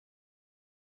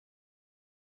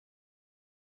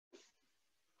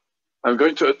I'm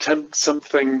going to attempt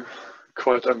something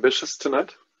quite ambitious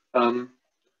tonight, and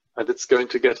it's going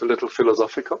to get a little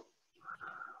philosophical.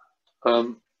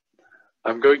 I'm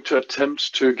going to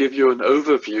attempt to give you an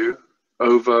overview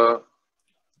over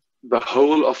the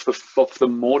whole of the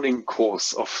morning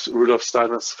course of Rudolf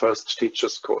Steiner's first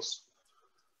teacher's course.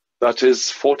 That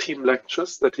is 14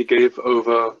 lectures that he gave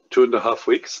over 2.5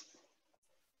 weeks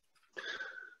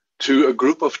to a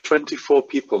group of 24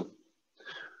 people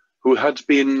who had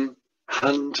been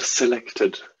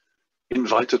hand-selected,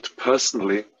 invited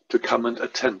personally to come and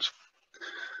attend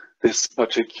this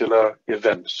particular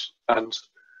event. And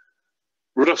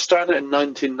Rudolf Steiner in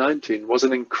 1919 was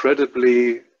an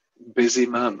incredibly busy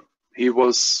man. He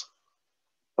was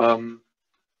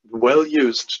well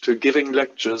used to giving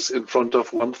lectures in front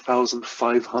of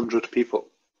 1,500 people.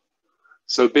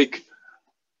 So big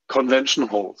convention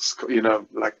halls, you know,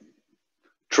 like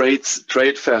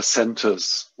trade fair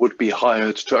centers would be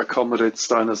hired to accommodate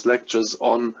Steiner's lectures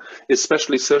on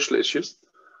especially social issues,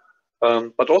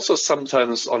 but also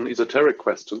sometimes on esoteric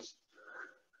questions.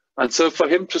 And so for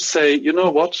him to say, you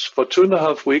know what, for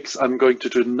 2.5 weeks, I'm going to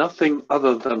do nothing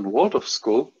other than Waldorf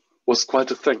school was quite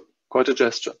a thing, quite a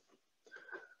gesture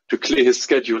to clear his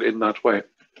schedule in that way.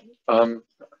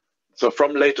 So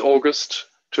from late August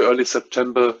to early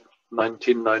September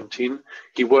 1919,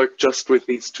 he worked just with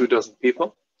these 24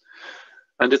 people.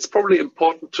 And it's probably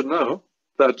important to know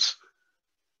that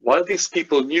while these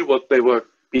people knew what they were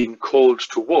being called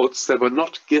towards, they were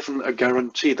not given a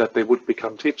guarantee that they would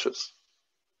become teachers.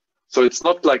 So it's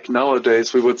not like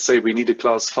nowadays we would say we need a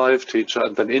class 5 teacher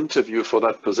and then interview for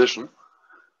that position.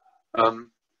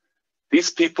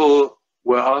 These people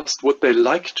were asked would they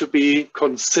like to be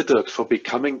considered for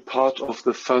becoming part of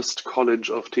the first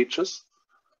college of teachers,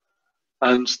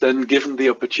 and then given the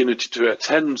opportunity to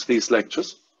attend these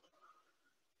lectures.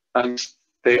 And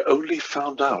they only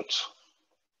found out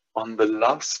on the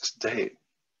last day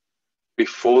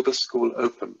before the school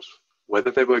opened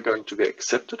whether they were going to be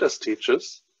accepted as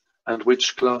teachers and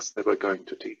which class they were going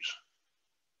to teach.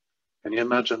 Can you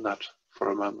imagine that for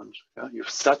a moment? Yeah? You've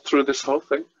sat through this whole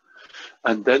thing,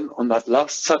 and then on that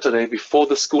last Saturday before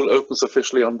the school opens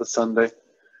officially on the Sunday,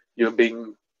 you're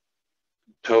being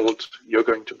told you're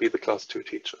going to be the class 2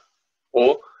 teacher.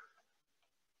 Or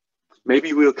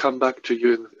maybe we'll come back to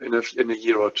you in a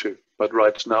year or two, but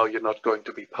right now you're not going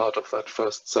to be part of that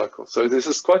first circle. So this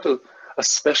is quite a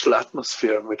special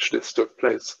atmosphere in which this took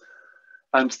place.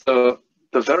 And the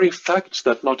very fact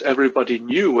that not everybody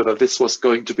knew whether this was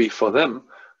going to be for them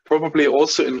probably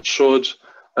also ensured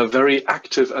a very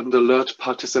active and alert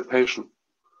participation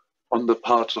on the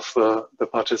part of the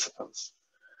participants.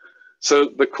 So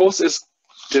the course is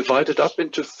divided up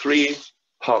into 3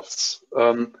 parts.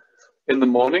 In the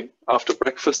morning, after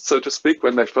breakfast, so to speak,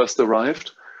 when they first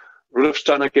arrived, Rudolf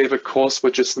Steiner gave a course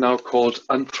which is now called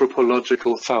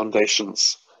Anthropological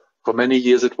Foundations. For many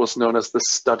years, it was known as the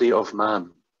study of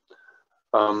man.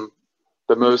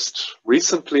 The most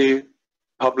recently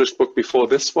published book before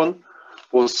this one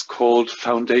was called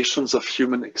Foundations of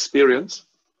Human Experience.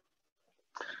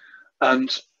 And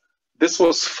this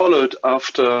was followed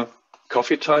after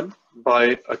coffee time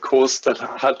by a course that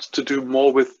had to do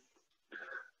more with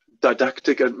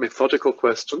didactic and methodical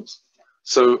questions.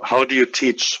 So how do you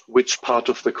teach which part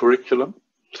of the curriculum?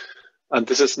 And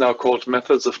this is now called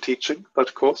Methods of Teaching,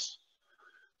 that course.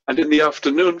 And in the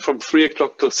afternoon, from 3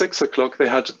 o'clock till 6 o'clock, they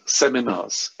had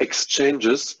seminars,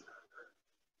 exchanges.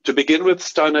 To begin with,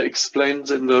 Steiner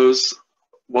explains in those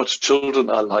what children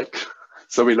are like.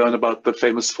 So we learn about the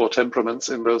famous 4 temperaments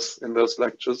in those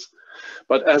lectures.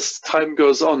 But as time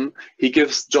goes on, he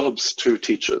gives jobs to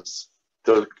teachers,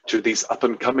 to these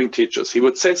up-and-coming teachers. He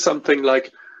would say something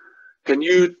like, can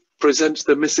you present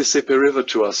the Mississippi River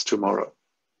to us tomorrow?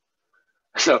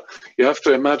 So you have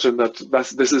to imagine that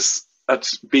this is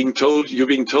you're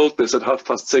being told this at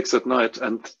 6:30 at night,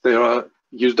 and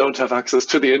you don't have access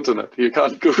to the internet. You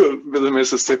can't Google the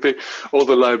Mississippi, all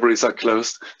the libraries are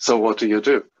closed. So what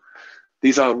do?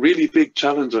 These are really big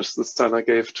challenges that Steiner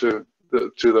gave to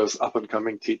those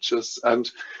up-and-coming teachers. And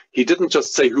he didn't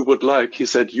just say who would like, he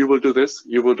said, you will do this,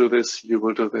 you will do this, you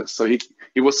will do this. So he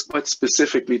was quite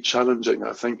specifically challenging,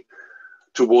 I think,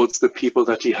 towards the people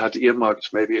that he had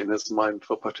earmarked maybe in his mind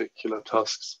for particular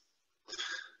tasks.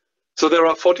 So there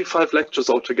are 45 lectures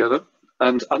altogether,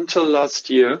 and until last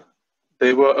year,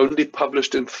 they were only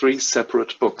published in 3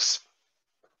 separate books.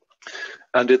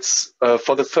 And it's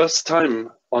for the first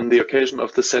time on the occasion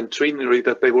of the centenary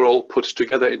that they were all put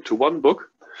together into one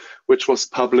book, which was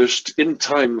published in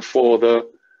time for the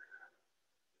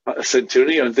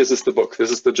centenary. And this is the book.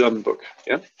 This is the German book.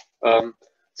 Yeah.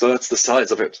 So that's the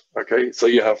size of it. Okay, so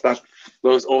you have that,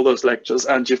 all those lectures,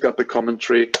 and you've got the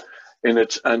commentary in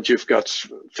it, and you've got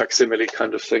facsimile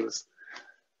kind of things.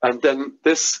 And then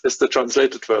this is the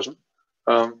translated version.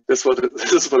 This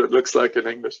is what it looks like in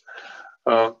English.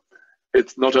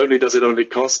 It's not only does it only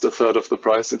cost a third of the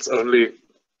price, it's only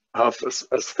half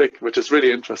as thick, which is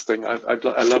really interesting.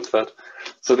 I love that.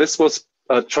 So this was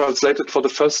translated for the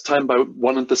first time by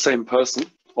one and the same person,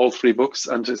 all 3 books,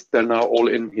 and they're now all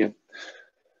in here.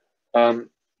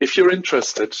 If you're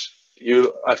interested,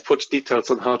 I've put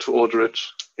details on how to order it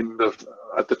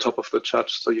at the top of the chat,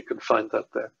 so you can find that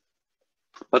there.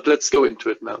 But let's go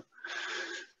into it now.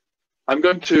 I'm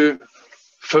going to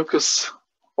focus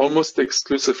almost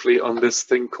exclusively on this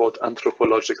thing called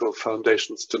Anthropological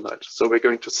Foundations tonight. So we're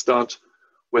going to start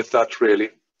with that, really.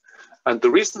 And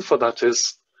the reason for that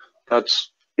is that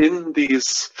in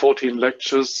these 14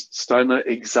 lectures, Steiner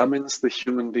examines the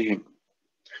human being.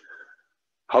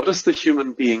 How does the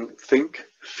human being think,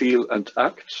 feel, and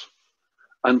act?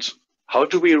 And how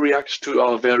do we react to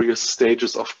our various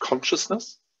stages of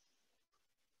consciousness?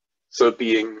 So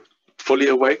being fully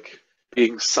awake,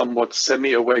 being somewhat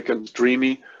semi-awake and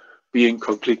dreamy, being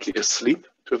completely asleep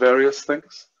to various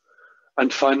things.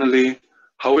 And finally,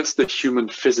 how is the human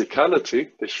physicality,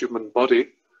 the human body,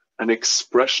 an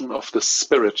expression of the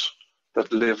spirit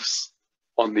that lives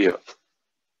on the earth?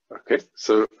 Okay,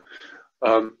 so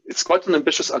it's quite an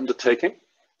ambitious undertaking,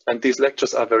 and these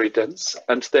lectures are very dense,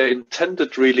 and they're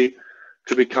intended really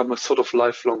to become a sort of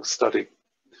lifelong study.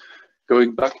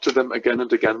 Going back to them again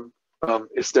and again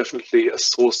is definitely a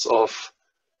source of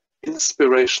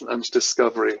inspiration and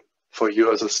discovery for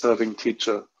you as a serving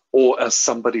teacher, or as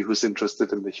somebody who's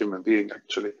interested in the human being,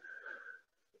 actually.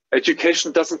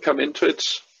 Education doesn't come into it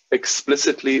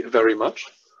explicitly very much,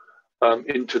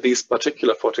 into these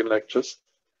particular 14 lectures,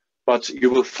 but you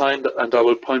will find, and I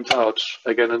will point out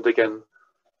again and again,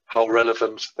 how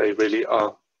relevant they really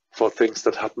are for things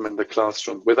that happen in the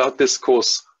classroom. Without this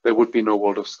course, there would be no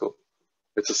Waldorf school.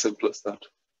 It's as simple as that.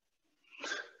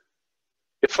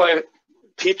 If I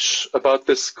teach about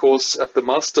this course at the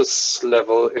master's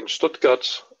level in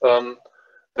Stuttgart,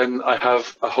 then I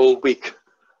have a whole week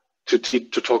to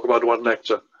talk about one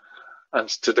lecture. And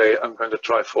today I'm going to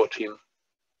try 14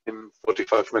 in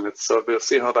 45 minutes. So we'll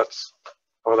see how that's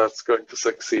going to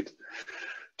succeed.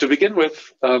 To begin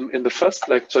with, in the first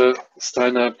lecture,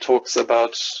 Steiner talks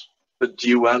about the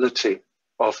duality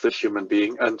of the human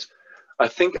being. And I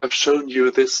think I've shown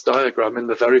you this diagram in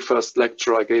the very first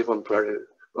lecture I gave on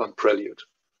Prelude.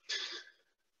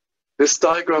 This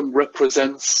diagram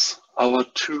represents our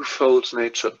twofold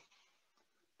nature.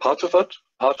 Part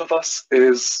of us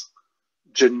is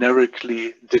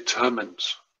generically determined,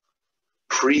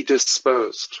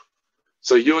 predisposed.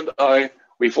 So you and I,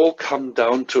 we've all come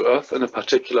down to earth in a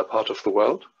particular part of the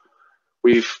world.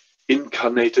 We've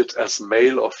incarnated as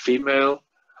male or female,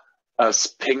 as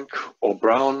pink or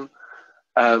brown,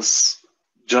 as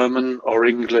German or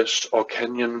English or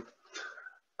Kenyan.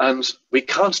 And we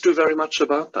can't do very much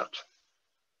about that.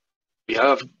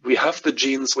 We have the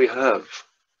genes we have.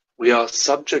 We are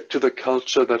subject to the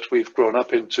culture that we've grown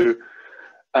up into.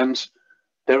 And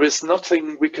there is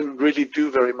nothing we can really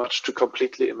do very much to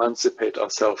completely emancipate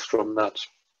ourselves from that.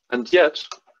 And yet,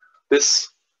 this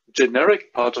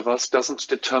generic part of us doesn't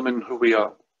determine who we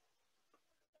are.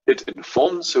 It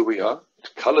informs who we are,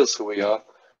 it colors who we are,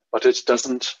 but it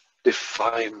doesn't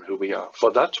define who we are.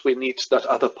 For that, we need that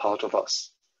other part of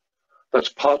us.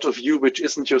 That part of you which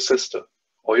isn't your sister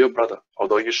or your brother,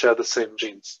 although you share the same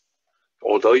genes,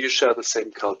 although you share the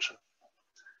same culture.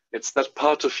 It's that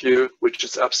part of you which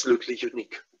is absolutely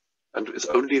unique and is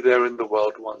only there in the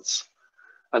world once.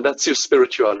 And that's your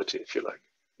spirituality, if you like.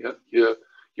 Yeah?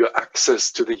 Your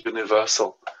access to the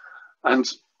universal. And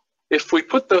if we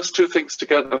put those two things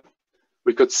together,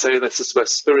 we could say this is where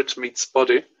spirit meets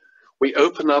body. We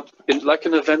open up, like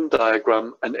in a Venn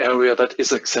diagram, an area that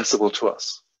is accessible to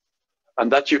us. And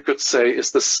that, you could say,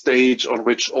 is the stage on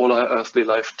which all our earthly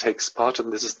life takes part,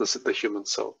 and this is the human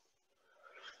soul.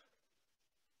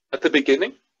 At the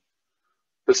beginning,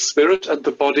 the spirit and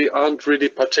the body aren't really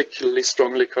particularly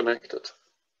strongly connected.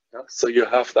 Yeah? So you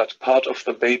have that part of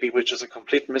the baby which is a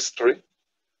complete mystery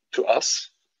to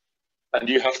us, and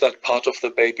you have that part of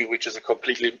the baby which is a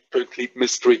complete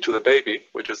mystery to the baby,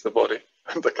 which is the body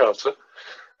and the culture.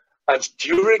 And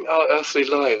during our earthly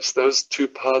lives, those two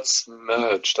parts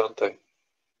merge, don't they?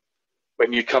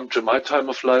 When you come to my time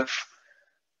of life,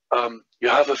 you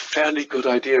have a fairly good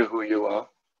idea who you are,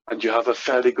 and you have a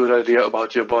fairly good idea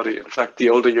about your body. In fact, the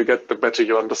older you get, the better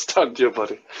you understand your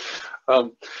body.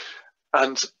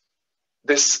 And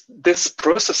this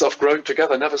process of growing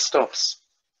together never stops.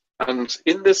 And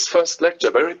in this first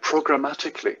lecture, very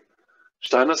programmatically,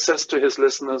 Steiner says to his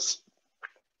listeners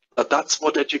that that's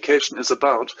what education is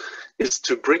about, is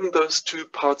to bring those two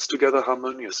parts together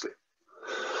harmoniously.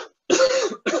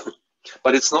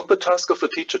 But it's not the task of the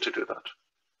teacher to do that.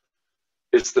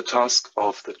 It's the task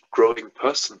of the growing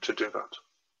person to do that.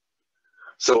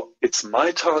 So it's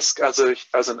my task as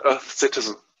an Earth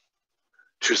citizen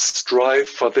to strive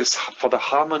for the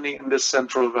harmony in this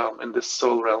central realm, in this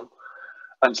soul realm.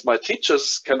 And my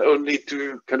teachers can only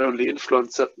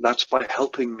influence that by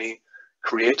helping me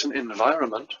create an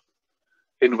environment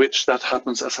in which that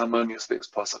happens as harmoniously as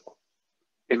possible,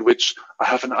 in which I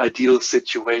have an ideal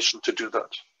situation to do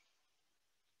that.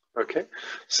 Okay,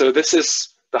 so this is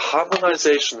the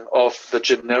harmonization of the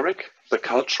generic, the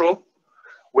cultural,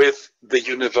 with the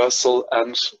universal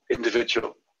and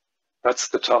individual. That's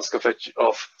the task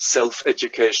of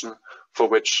self-education, for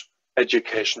which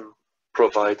education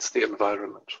provides the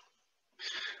environment.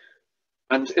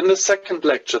 And in the second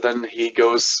lecture, then he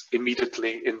goes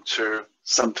immediately into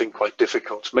something quite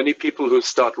difficult. Many people who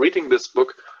start reading this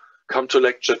book come to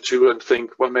lecture 2 and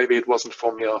think, well, maybe it wasn't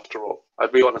for me after all. I'll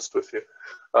be honest with you.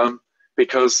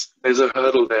 Because there's a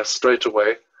hurdle there straight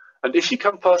away. And if you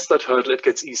come past that hurdle, it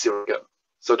gets easier again.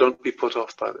 So don't be put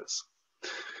off by this.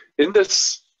 In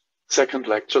this second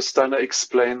lecture, Steiner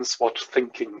explains what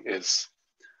thinking is.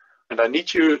 And I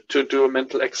need you to do a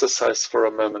mental exercise for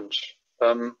a moment.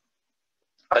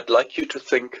 I'd like you to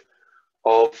think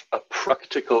of a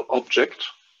practical object.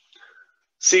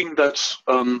 Seeing that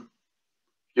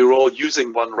you're all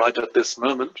using one right at this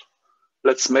moment,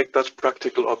 let's make that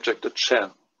practical object a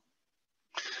chair.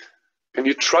 Can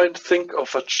you try and think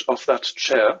of that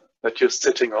chair that you're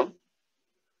sitting on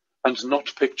and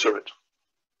not picture it?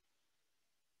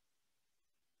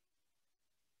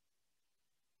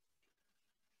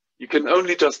 You can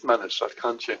only just manage that,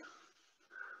 can't you?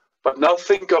 But now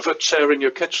think of a chair in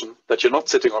your kitchen that you're not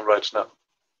sitting on right now.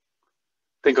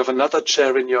 Think of another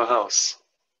chair in your house,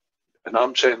 an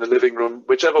armchair in the living room,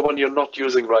 whichever one you're not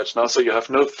using right now, so you have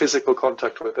no physical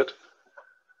contact with it.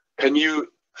 Can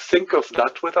you think of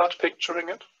that without picturing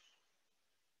it?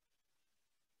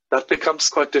 That becomes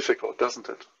quite difficult, doesn't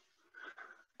it?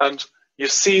 And you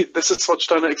see, this is what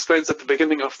Steiner explains at the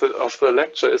beginning of the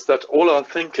lecture, is that all our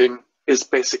thinking is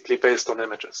basically based on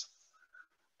images.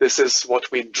 This is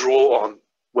what we draw on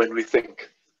when we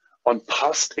think, on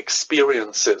past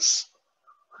experiences.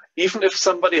 Even if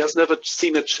somebody has never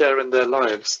seen a chair in their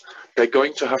lives, they're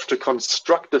going to have to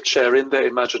construct a chair in their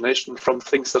imagination from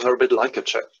things that are a bit like a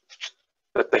chair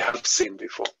that they have seen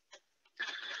before.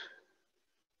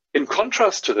 In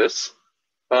contrast to this,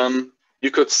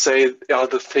 you could say are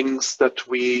the things that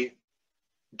we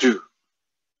do,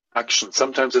 action.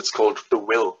 Sometimes it's called the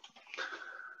will.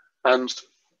 And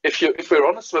if we're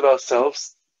honest with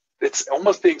ourselves, it's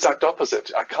almost the exact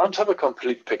opposite. I can't have a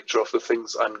complete picture of the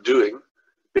things I'm doing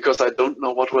because I don't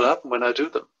know what will happen when I do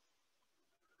them.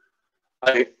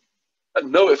 I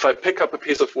know if I pick up a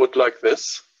piece of wood like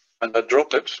this and I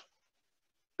drop it,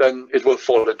 then it will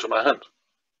fall into my hand.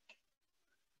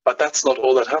 But that's not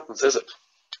all that happens, is it?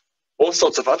 All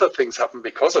sorts of other things happen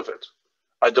because of it.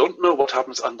 I don't know what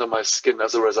happens under my skin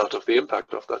as a result of the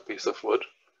impact of that piece of wood.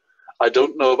 I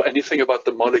don't know anything about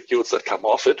the molecules that come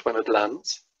off it when it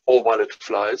lands or while it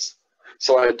flies.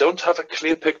 So I don't have a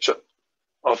clear picture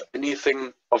of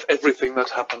anything, of everything that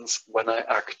happens when I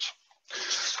act.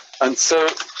 And so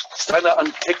Steiner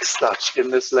unpicks that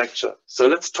in this lecture. So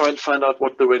let's try and find out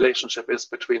what the relationship is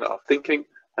between our thinking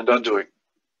and our doing.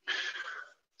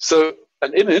 So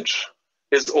an image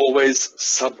is always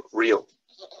sub-real.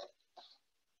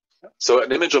 So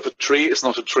an image of a tree is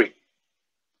not a tree.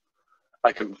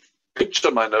 I can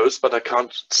picture my nose, but I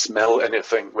can't smell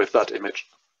anything with that image.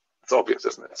 It's obvious,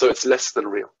 isn't it? So it's less than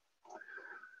real.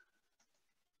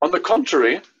 On the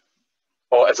contrary,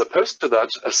 or as opposed to that,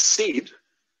 a seed,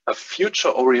 a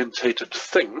future-orientated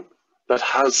thing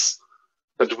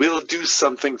that will do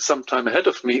something sometime ahead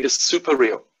of me is super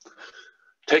real.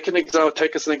 Take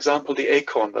as an example the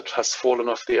acorn that has fallen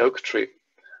off the oak tree.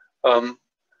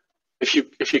 If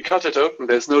you cut it open,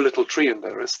 there's no little tree in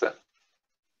there, is there?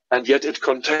 And yet it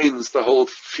contains the whole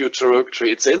future oak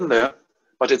tree. It's in there,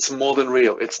 but it's more than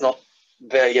real. It's not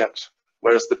there yet.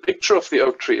 Whereas the picture of the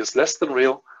oak tree is less than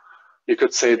real, you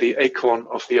could say the acorn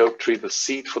of the oak tree, the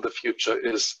seed for the future,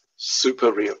 is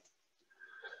super real.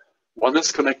 One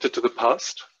is connected to the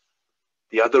past,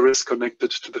 the other is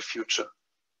connected to the future.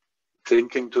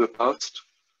 Thinking to the past,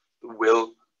 the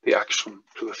will, the action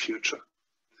to the future.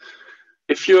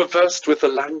 If you're versed with the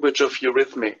language of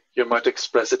eurythmy, you might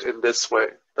express it in this way,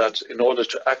 that in order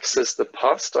to access the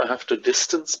past, I have to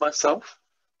distance myself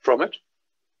from it.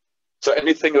 So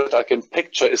anything that I can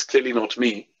picture is clearly not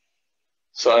me.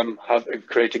 So I'm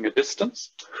creating a distance.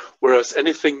 Whereas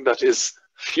anything that is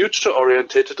future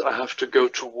orientated, I have to go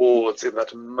towards in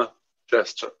that M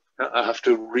gesture. I have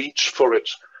to reach for it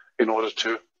in order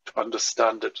to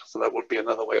understand it. So that would be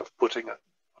another way of putting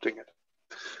it.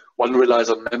 One relies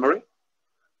on memory.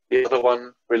 The other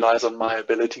one relies on my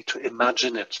ability to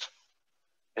imagine it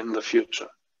in the future.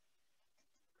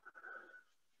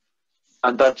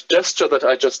 And that gesture that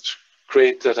I just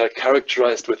created, that I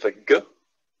characterized with a G,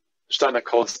 Steiner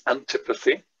calls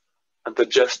antipathy. And the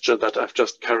gesture that I've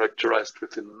just characterized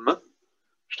with an M,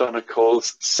 Steiner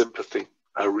calls sympathy.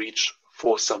 I reach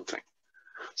for something.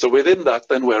 So within that,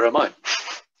 then where am I?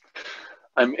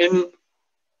 I'm in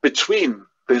between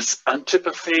this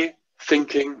antipathy,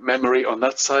 thinking, memory on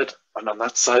that side, and on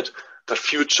that side, the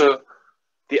future,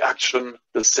 the action,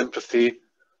 the sympathy.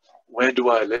 Where do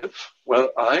I live?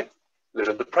 Well, I live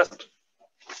in the present.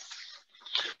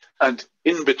 And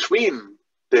in between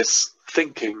this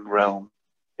thinking realm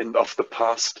of the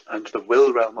past and the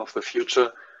will realm of the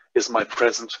future is my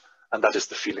present, and that is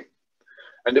the feeling.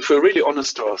 And if we're really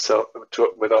honest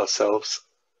with ourselves,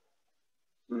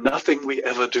 nothing we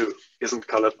ever do isn't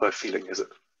colored by feeling, is it?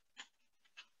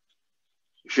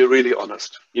 If you're really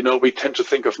honest, you know, we tend to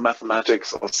think of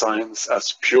mathematics or science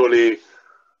as purely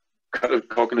kind of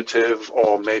cognitive,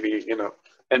 or maybe, you know,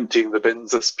 emptying the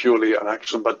bins as purely an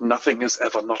action, but nothing is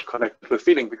ever not connected with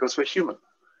feeling because we're human.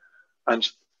 And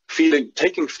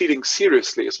taking feeling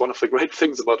seriously is one of the great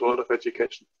things about Waldorf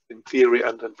education, in theory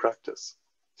and in practice.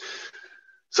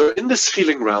 So in this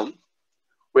feeling realm,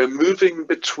 we're moving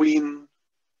between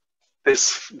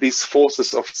these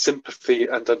forces of sympathy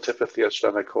and antipathy, as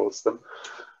Steiner calls them.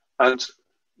 And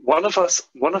one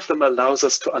of them allows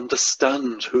us to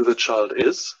understand who the child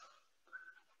is,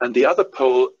 and the other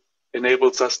pole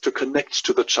enables us to connect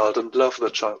to the child and love the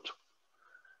child.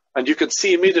 And you can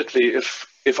see immediately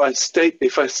if I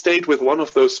stayed with one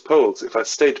of those poles, if I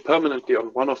stayed permanently on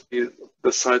one of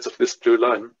the sides of this blue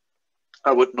line,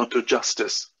 I would not do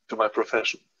justice to my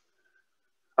profession.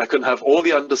 I can have all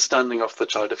the understanding of the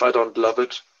child. If I don't love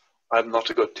it, I'm not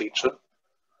a good teacher.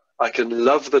 I can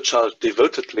love the child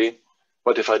devotedly,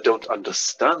 but if I don't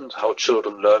understand how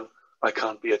children learn, I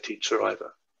can't be a teacher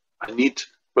either. I need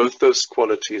both those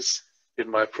qualities in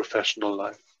my professional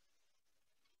life.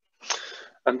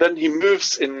 And then he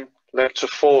moves in lecture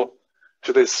 4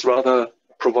 to this rather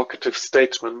provocative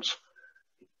statement.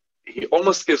 He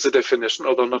almost gives a definition,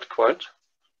 although not quite.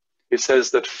 He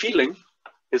says that feeling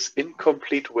is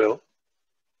incomplete will,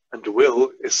 and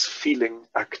will is feeling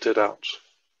acted out.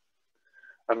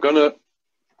 I'm going to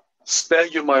spare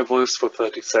you my voice for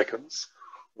 30 seconds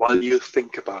while you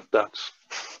think about that.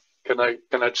 Can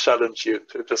I challenge you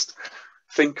to just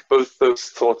think both those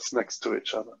thoughts next to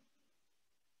each other?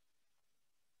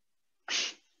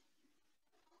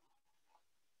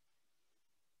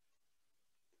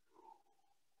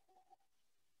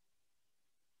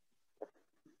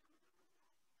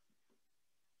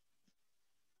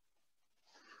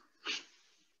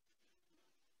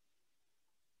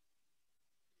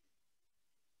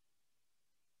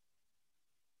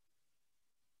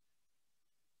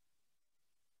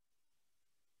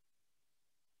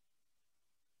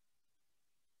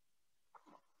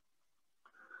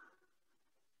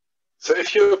 So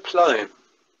if you apply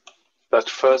that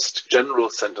first general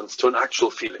sentence to an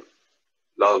actual feeling,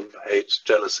 love, hate,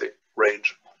 jealousy,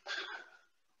 rage,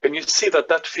 can you see that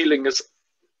that feeling is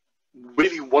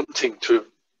really wanting to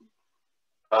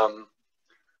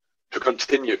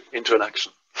continue into an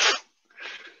action?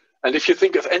 And if you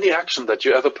think of any action that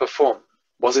you ever perform,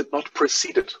 was it not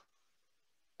preceded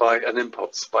by an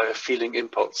impulse, by a feeling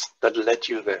impulse that led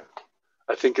you there?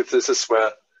 I think this is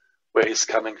where he's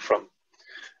coming from.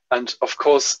 And of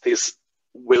course, this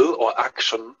will or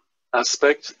action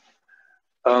aspect,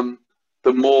 the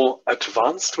more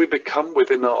advanced we become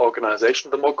within our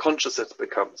organization, the more conscious it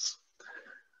becomes.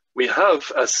 We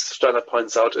have, as Steiner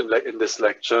points out in this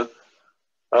lecture,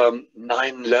 9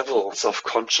 levels of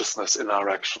consciousness in our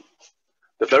action.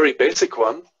 The very basic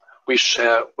one we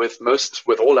share with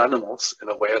all animals in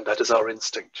a way, and that is our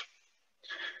instinct.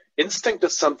 Instinct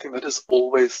is something that is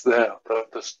always there.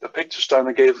 The picture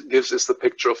Steiner gives is the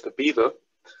picture of the beaver.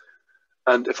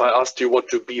 And if I asked you what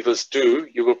do beavers do,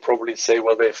 you will probably say,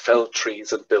 well, they fell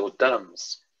trees and build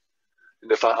dams.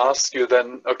 And if I ask you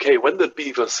then, okay, when the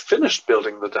beavers finished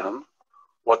building the dam,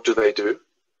 what do?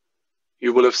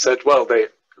 You will have said, well, they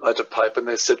light a pipe and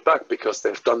they sit back because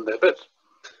they've done their bit.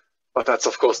 But that's,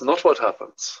 of course, not what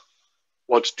happens.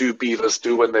 What do beavers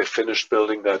do when they finish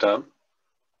building their dam?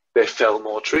 They fell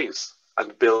more trees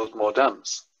and build more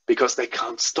dams because they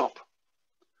can't stop.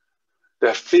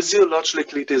 They're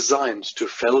physiologically designed to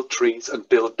fell trees and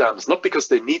build dams, not because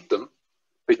they need them,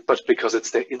 but because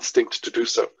it's their instinct to do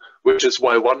so, which is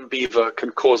why one beaver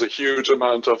can cause a huge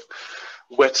amount of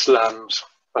wetland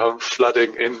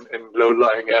flooding in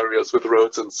low-lying areas with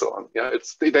roads and so on. Yeah,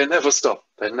 they never stop.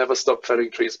 They never stop felling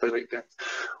trees, building dams.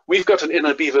 We've got an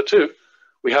inner beaver too.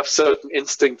 We have certain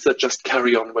instincts that just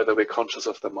carry on whether we're conscious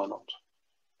of them or not.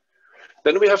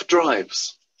 Then we have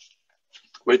drives,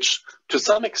 which to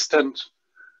some extent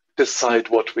decide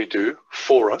what we do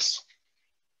for us.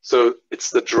 So it's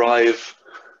the drive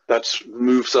that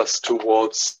moves us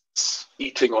towards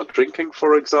eating or drinking,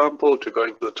 for example, to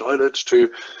going to the toilet,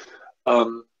 to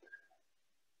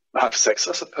have sex,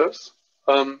 I suppose.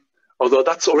 Although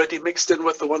that's already mixed in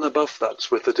with the one above that,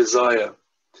 with the desire.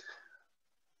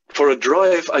 For a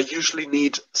drive, I usually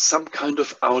need some kind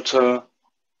of outer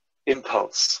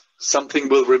impulse. Something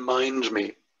will remind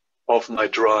me of my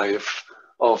drive,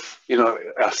 of,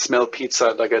 I smell pizza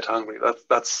and I get hungry.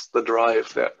 That's the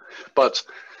drive there. But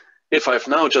if I've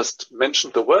now just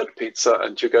mentioned the word pizza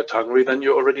and you get hungry, then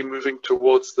you're already moving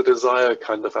towards the desire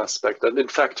kind of aspect. And in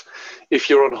fact, if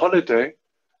you're on holiday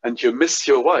and you miss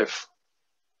your wife,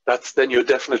 then you're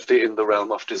definitely in the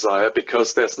realm of desire,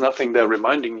 because there's nothing there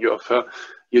reminding you of her.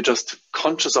 You're just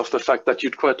conscious of the fact that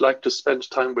you'd quite like to spend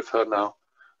time with her now.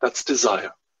 That's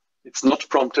desire. It's not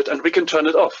prompted, and we can turn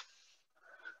it off.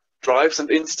 Drives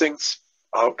and instincts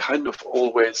are kind of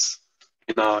always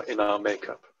in our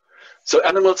makeup. So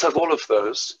animals have all of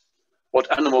those.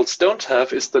 What animals don't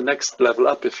have is the next level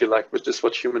up, if you like, which is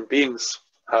what human beings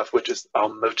have, which is our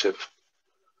motive.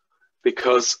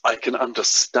 Because I can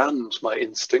understand my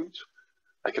instinct,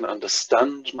 I can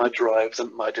understand my drives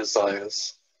and my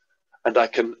desires, and I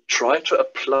can try to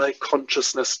apply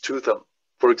consciousness to them.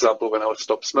 For example, when I would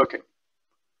stop smoking.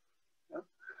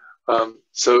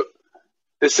 So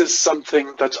this is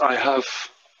something that I have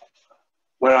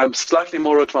where I'm slightly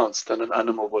more advanced than an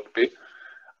animal would be.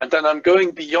 And then I'm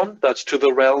going beyond that to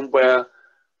the realm where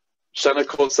Steiner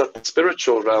calls that the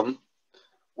spiritual realm,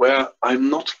 where I'm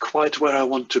not quite where I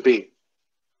want to be.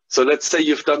 So let's say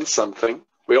you've done something.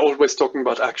 We're always talking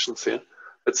about actions here.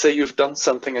 Let's say you've done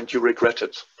something and you regret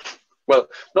it. Well,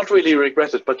 not really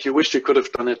regret it, but you wish you could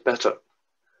have done it better.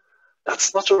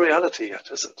 That's not a reality yet,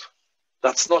 is it?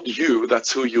 That's not you,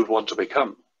 that's who you want to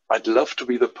become. I'd love to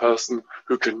be the person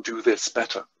who can do this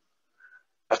better.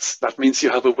 That means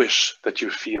you have a wish that you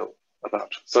feel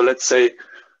about. So let's say,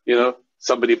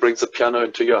 somebody brings a piano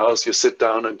into your house, you sit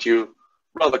down and you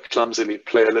rather clumsily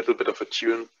play a little bit of a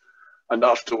tune. And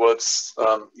afterwards,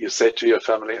 you say to your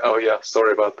family, oh yeah,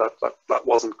 sorry about that. That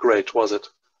wasn't great, was it?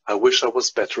 I wish I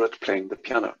was better at playing the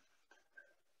piano.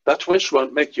 That wish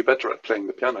won't make you better at playing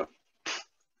the piano.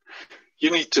 You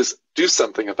need to do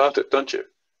something about it, don't you?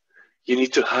 You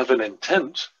need to have an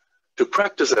intent to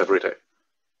practice every day.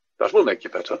 That will make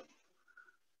you better.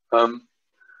 And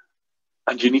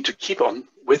you need to keep on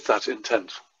with that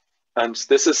intent. And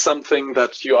this is something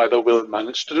that you either will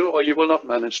manage to do or you will not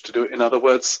manage to do. In other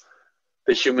words,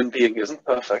 the human being isn't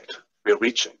perfect. We're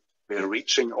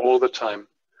reaching all the time.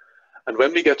 And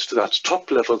when we get to that top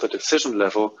level, the decision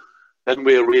level, then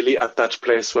we're really at that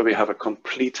place where we have a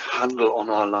complete handle on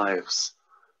our lives.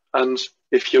 And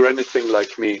if you're anything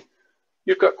like me,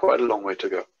 you've got quite a long way to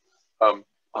go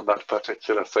on that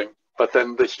particular thing. But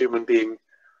then the human being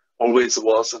always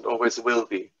was and always will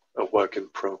be a work in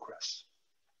progress.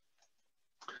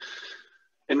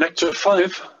 In Lecture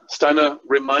 5, Steiner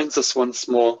reminds us once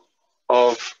more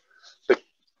of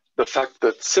the fact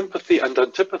that sympathy and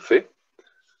antipathy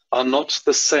are not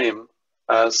the same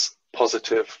as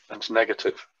positive and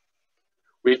negative.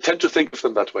 We tend to think of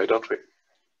them that way, don't we?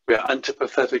 We are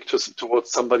antipathetic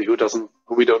towards somebody who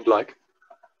we don't like,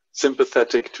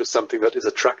 sympathetic to something that is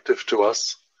attractive to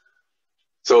us.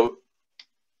 So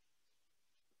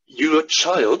your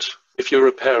child, if you're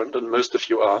a parent, and most of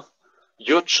you are,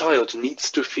 your child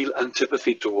needs to feel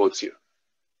antipathy towards you.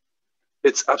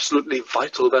 It's absolutely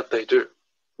vital that they do,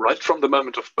 right from the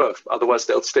moment of birth, otherwise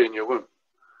they'll stay in your womb.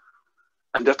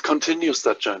 And that continues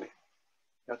that journey.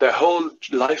 Their whole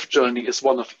life journey is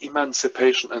one of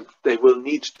emancipation, and they will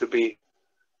need to be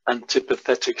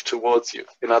antipathetic towards you.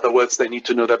 In other words, they need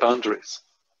to know their boundaries.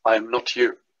 I am not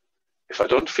you. If I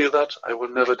don't feel that, I will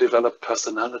never develop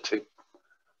personality.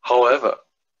 However,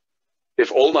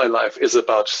 if all my life is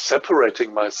about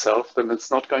separating myself, then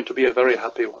it's not going to be a very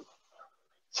happy one.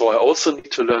 So I also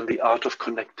need to learn the art of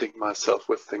connecting myself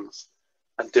with things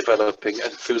and developing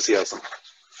enthusiasm.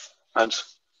 And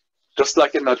just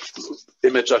like in that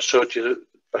image I showed you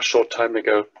a short time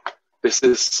ago, this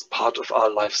is part of our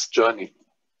life's journey.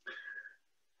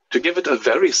 To give it a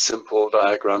very simple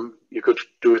diagram, you could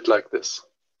do it like this.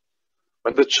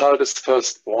 When the child is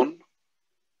first born,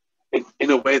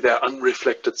 in a way, they're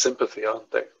unreflected sympathy,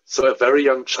 aren't they? So a very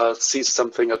young child sees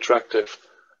something attractive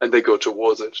and they go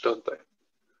towards it, don't they?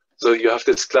 So you have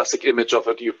this classic image of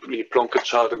it. You plonk a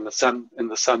child in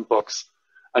the sandbox,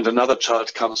 and another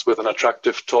child comes with an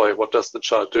attractive toy. What does the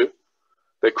child do?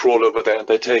 They crawl over there and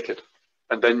they take it.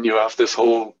 And then you have this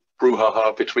whole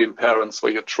brouhaha between parents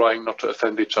where you're trying not to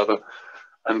offend each other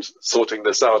and sorting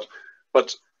this out.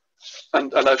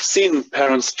 And I've seen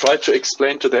parents try to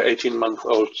explain to their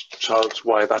 18-month-old child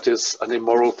why that is an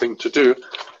immoral thing to do.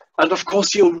 And of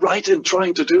course, you're right in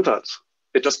trying to do that.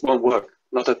 It just won't work,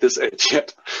 not at this age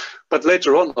yet. But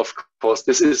later on, of course,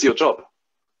 this is your job.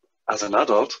 As an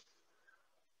adult,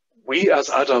 we as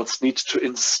adults need to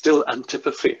instill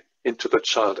antipathy into the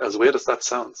child, as weird as that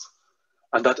sounds.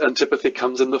 And that antipathy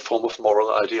comes in the form of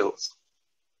moral ideals.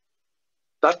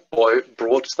 That boy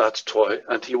brought that toy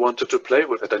and he wanted to play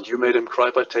with it, and you made him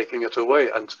cry by taking it away.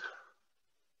 And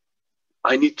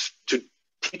I need to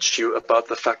teach you about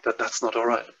the fact that that's not all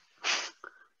right,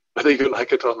 whether you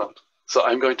like it or not. So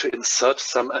I'm going to insert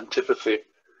some antipathy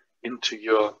into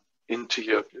your life,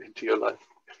 if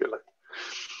you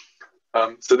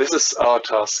like. So this is our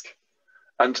task.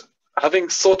 And having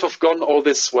sort of gone all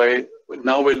this way,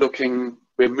 now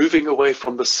we're moving away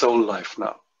from the soul life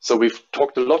now. So we've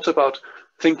talked a lot about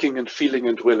thinking and feeling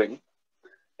and willing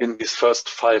in these first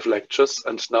 5 lectures.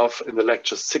 And now in the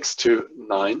lectures 6 to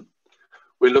 9,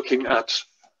 we're looking at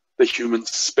the human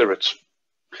spirit.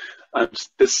 And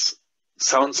this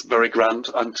sounds very grand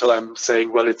until I'm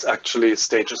saying, well, it's actually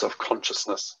stages of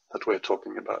consciousness that we're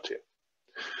talking about here.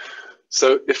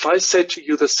 So if I say to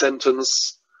you the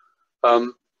sentence,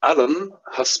 Alan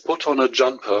has put on a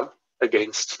jumper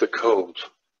against the cold,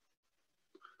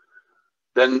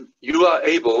 then you are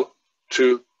able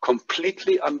to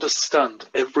completely understand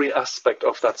every aspect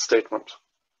of that statement.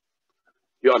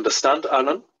 You understand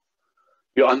Alan,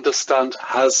 you understand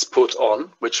has put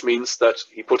on, which means that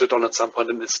he put it on at some point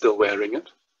and is still wearing it.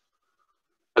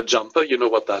 A jumper, you know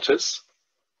what that is,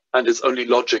 and it's only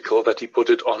logical that he put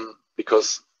it on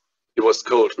because it was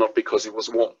cold, not because it was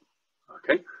warm.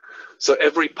 Okay? So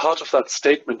every part of that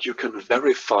statement you can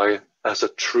verify as a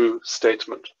true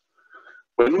statement.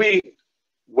 When we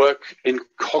work in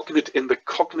the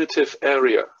cognitive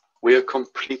area, we are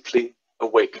completely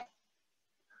awake.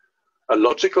 A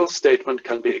logical statement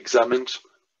can be examined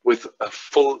with a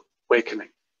full awakening.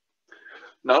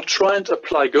 Now try and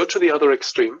go to the other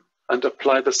extreme and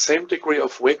apply the same degree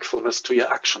of wakefulness to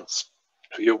your actions,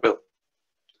 to your will.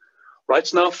 Right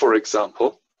now, for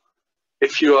example,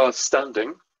 if you are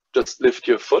standing, just lift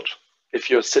your foot. If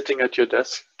you're sitting at your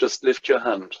desk, just lift your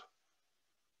hand.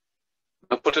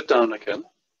 Now put it down again.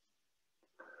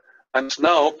 And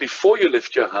now, before you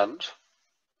lift your hand,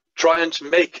 try and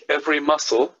make every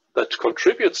muscle that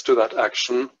contributes to that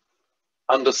action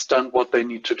understand what they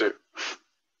need to do.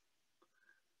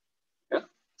 Yeah?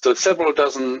 So several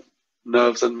dozen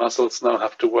nerves and muscles now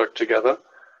have to work together.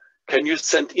 Can you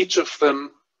send each of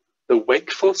them the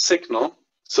wakeful signal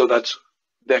so that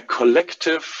their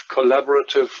collective,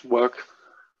 collaborative work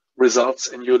results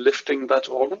in you lifting that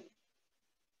organ?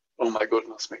 Oh my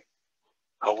goodness me.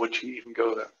 How would you even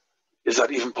go there? Is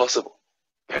that even possible?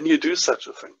 Can you do such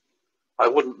a thing? I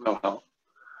wouldn't know how.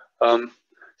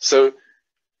 So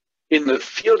in the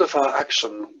field of our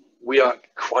action, we are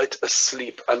quite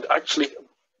asleep. And actually,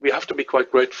 we have to be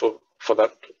quite grateful for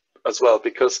that as well,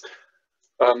 because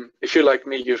if you're like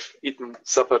me, you've eaten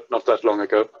supper not that long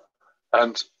ago.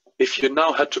 And if you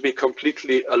now had to be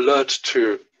completely alert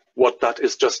to what that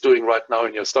is just doing right now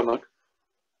in your stomach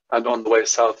and on the way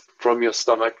south from your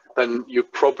stomach, then you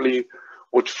probably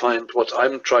would find what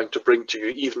I'm trying to bring to you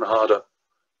even harder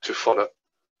to follow,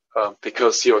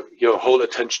 because your whole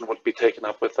attention would be taken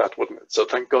up with that, wouldn't it? So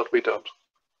thank God we don't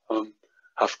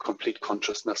have complete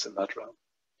consciousness in that realm.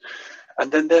 And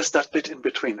then there's that bit in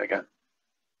between again.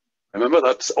 Remember,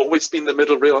 that's always been the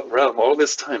middle realm all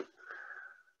this time.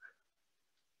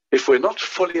 If we're not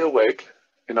fully awake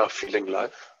in our feeling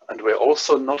life, and we're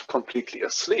also not completely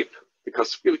asleep,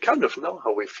 because we kind of know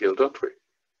how we feel, don't we?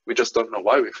 We just don't know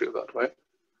why we feel that way.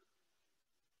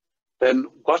 Then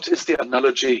what is the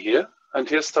analogy here? And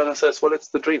here Steiner says, well, it's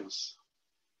the dreams.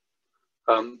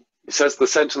 He says, the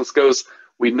sentence goes,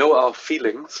 we know our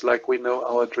feelings like we know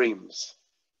our dreams.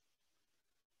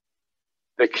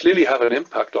 They clearly have an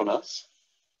impact on us,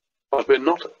 but we're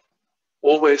not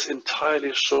always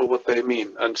entirely sure what they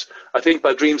mean. And I think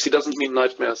by dreams, he doesn't mean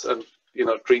nightmares and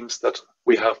dreams that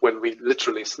we have when we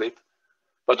literally sleep,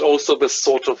 but also the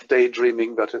sort of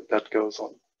daydreaming that goes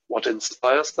on. What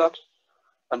inspires that?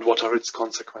 and what are its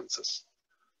consequences.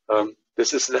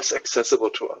 This is less accessible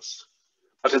to us,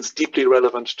 but it's deeply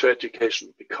relevant to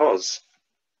education because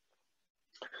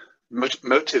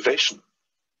motivation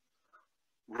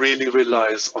really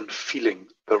relies on feeling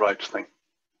the right thing.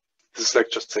 This is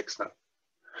lecture 6 now.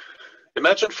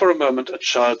 Imagine for a moment a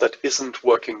child that isn't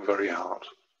working very hard,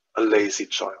 a lazy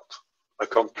child, a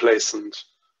complacent,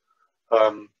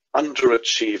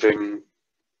 underachieving,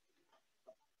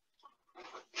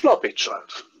 floppy child,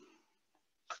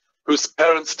 whose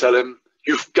parents tell him,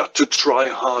 you've got to try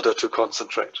harder to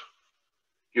concentrate.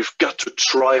 You've got to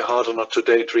try harder not to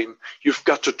daydream. You've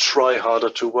got to try harder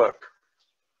to work.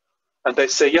 And they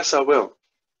say, yes, I will.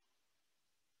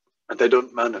 And they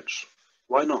don't manage.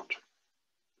 Why not?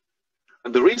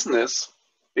 And the reason is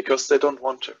because they don't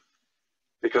want to,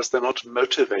 because they're not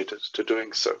motivated to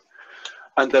doing so.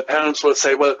 And their parents will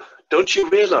say, well, don't you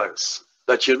realize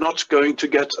that you're not going to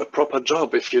get a proper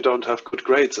job if you don't have good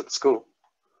grades at school?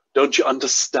 Don't you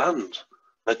understand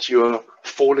that you're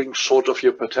falling short of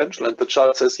your potential? And the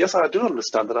child says, yes, I do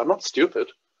understand that. I'm not stupid,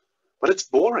 but it's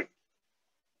boring.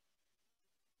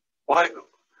 Why?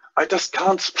 I just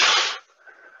can't.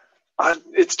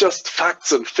 It's just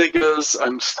facts and figures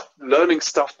and learning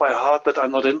stuff by heart that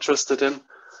I'm not interested in.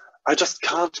 I just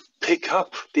can't pick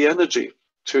up the energy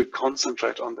to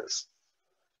concentrate on this.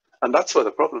 And that's where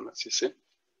the problem is, you see.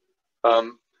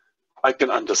 I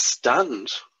can understand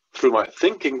through my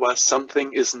thinking why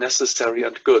something is necessary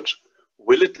and good.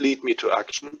 Will it lead me to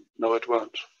action? No, it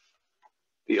won't.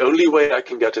 The only way I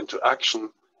can get into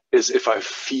action is if I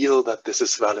feel that this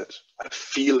is valid. I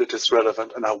feel it is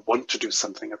relevant and I want to do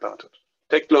something about it.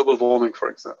 Take global warming, for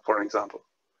example.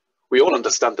 We all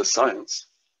understand the science.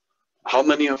 How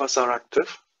many of us are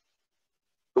active?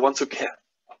 The ones who care,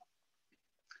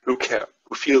 who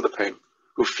feel the pain,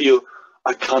 who feel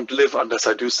I can't live unless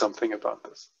I do something about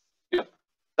this. Yeah,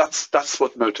 that's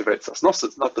what motivates us,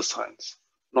 not the science,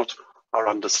 not our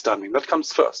understanding. That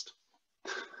comes first.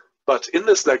 But in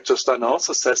this lecture, Steiner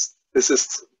also says this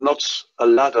is not a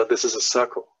ladder, this is a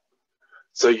circle.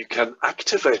 So you can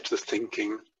activate the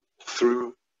thinking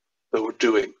through the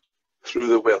doing, through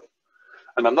the will.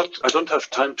 And I don't have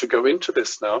time to go into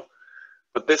this now,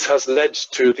 but this has led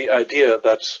to the idea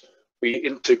that we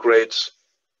integrate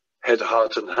head,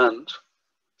 heart, and hand,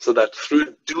 so that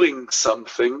through doing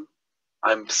something,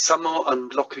 I'm somehow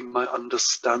unlocking my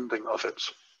understanding of it.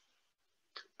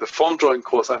 The form drawing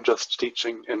course I'm just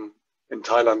teaching in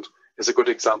Thailand is a good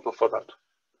example for that.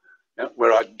 Yeah,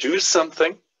 where I do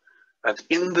something, and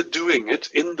in the doing it,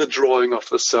 in the drawing of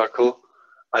the circle,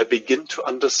 I begin to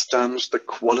understand the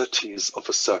qualities of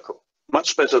a circle.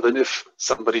 Much better than if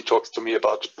somebody talks to me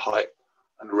about pi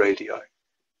and radii.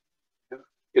 Yeah?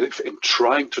 If in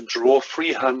trying to draw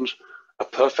freehand a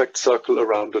perfect circle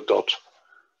around a dot,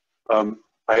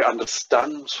 I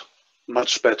understand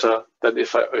much better than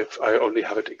if I only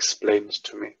have it explained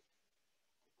to me.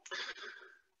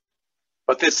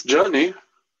 But this journey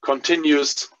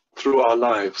continues through our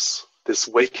lives, this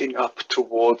waking up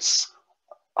towards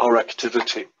our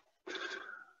activity.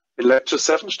 In lecture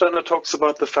 7, Steiner talks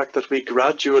about the fact that we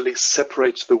gradually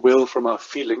separate the will from our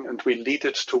feeling and we lead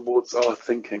it towards our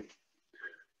thinking.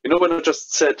 You know, when I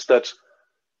just said that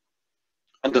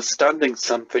understanding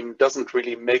something doesn't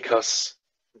really make us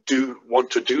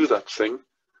want to do that thing,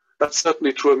 that's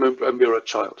certainly true when we're a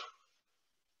child.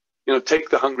 You know, take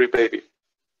the hungry baby.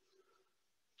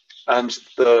 And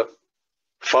the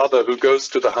father who goes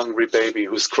to the hungry baby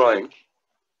who's crying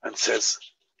and says,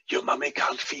 your mummy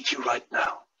can't feed you right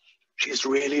now. She's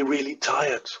really, really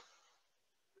tired.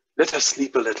 Let her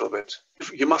sleep a little bit.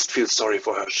 You must feel sorry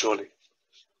for her, surely.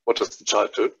 What does the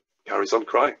child do? Carries on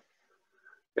crying.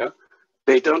 Yeah,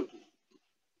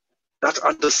 that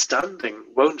understanding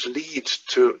won't lead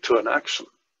to an action.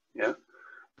 Yeah,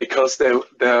 because they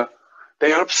are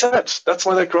upset. That's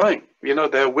why they're crying. You know,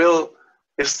 their will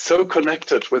is so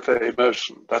connected with their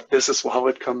emotion that this is how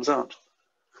it comes out.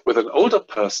 With an older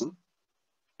person,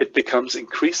 it becomes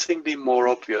increasingly more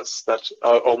obvious that,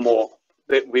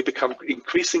 we become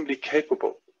increasingly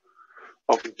capable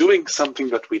of doing something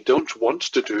that we don't want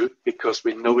to do because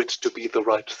we know it to be the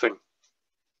right thing.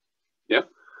 Yeah,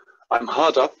 I'm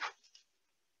hard up.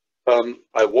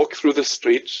 I walk through the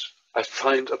street. I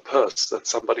find a purse that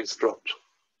somebody's dropped,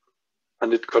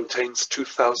 and it contains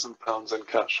 £2,000 in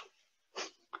cash.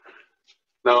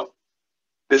 Now,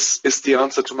 this is the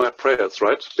answer to my prayers,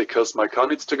 right? Because my car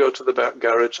needs to go to the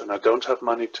garage and I don't have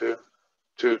money to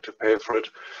pay for it.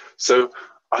 So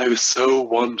I so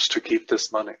want to keep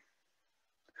this money.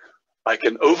 I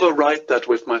can override that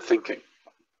with my thinking.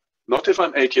 Not if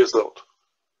I'm 8 years old,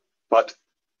 but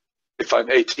if I'm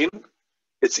 18,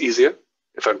 it's easier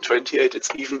If I'm 28, it's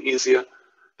even easier.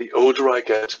 The older I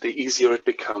get, the easier it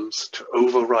becomes to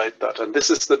override that. And this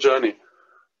is the journey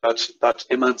that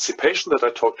emancipation that I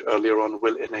talked earlier on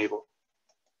will enable.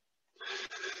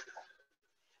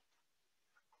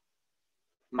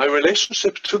 My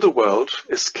relationship to the world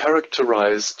is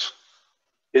characterized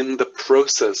in the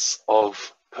process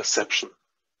of perception.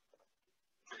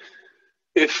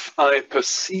 If I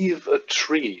perceive a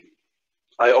tree,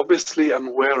 I obviously am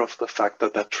aware of the fact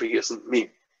that that tree isn't me.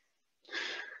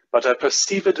 But I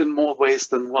perceive it in more ways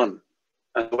than one.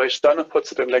 And the way Steiner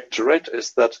puts it in Lecture 8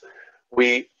 is that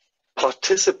we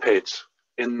participate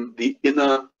in the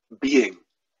inner being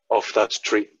of that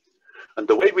tree. And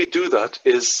the way we do that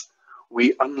is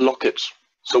we unlock it.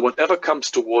 So whatever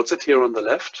comes towards it here on the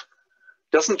left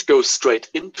doesn't go straight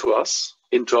into us,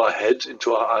 into our head,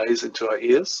 into our eyes, into our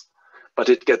ears, but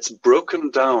it gets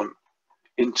broken down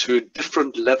into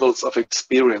different levels of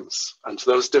experience. And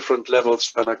those different levels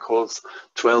Steiner calls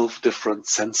 12 different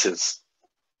senses.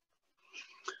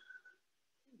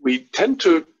 We tend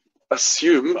to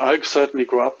assume, I certainly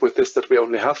grew up with this, that we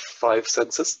only have 5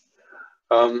 senses.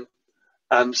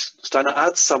 And Steiner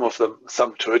adds some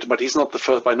to it, but he's not the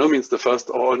first, by no means the first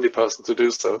or only person to do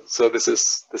so. So this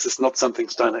is not something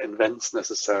Steiner invents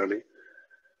necessarily.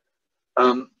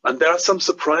 And there are some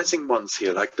surprising ones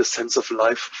here, like the sense of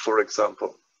life, for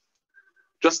example.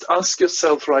 Just ask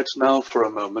yourself right now for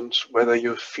a moment whether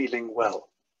you're feeling well.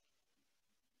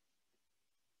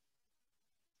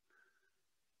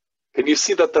 Can you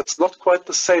see that that's not quite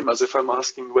the same as if I'm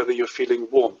asking whether you're feeling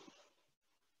warm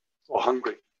or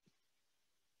hungry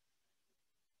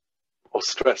or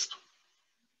stressed?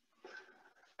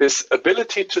 This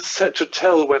ability to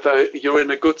tell whether you're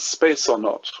in a good space or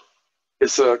not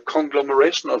is a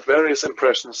conglomeration of various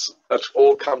impressions that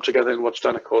all come together in what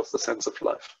Steiner calls the sense of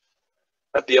life.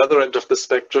 At the other end of the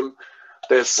spectrum,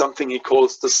 there's something he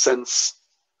calls the sense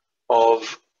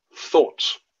of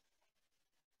thought,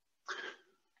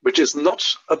 which is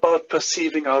not about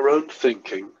perceiving our own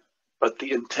thinking, but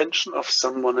the intention of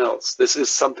someone else. This is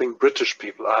something British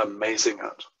people are amazing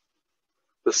at,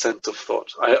 the sense of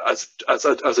thought.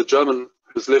 As a German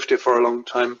who's lived here for a long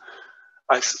time,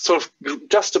 I sort of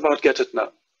just about get it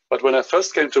now. But when I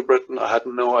first came to Britain, I had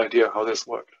no idea how this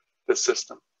worked, this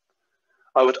system.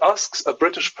 I would ask a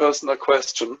British person a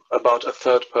question about a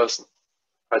third person.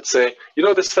 I'd say, you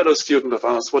know, this fellow student of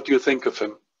ours, what do you think of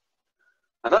him?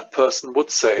 And that person would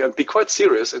say, and be quite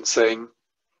serious in saying,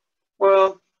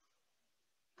 well,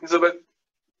 he's a bit,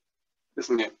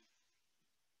 isn't he?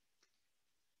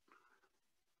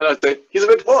 And I'd say, he's a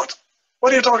bit what?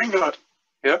 What are you talking about?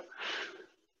 Yeah.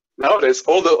 Nowadays,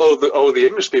 all the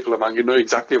English people among you know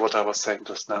exactly what I was saying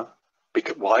just now.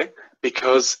 Why?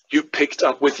 Because you picked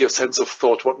up with your sense of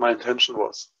thought what my intention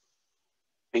was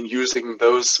in using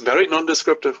those very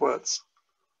non-descriptive words.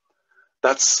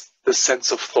 That's the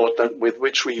sense of thought with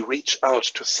which we reach out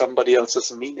to somebody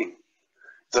else's meaning.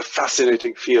 It's a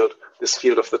fascinating field, this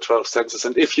field of the 12 senses.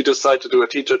 And if you decide to do a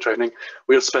teacher training,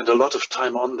 we'll spend a lot of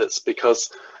time on this,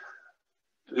 because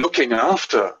looking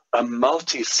after a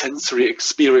multi-sensory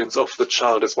experience of the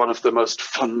child is one of the most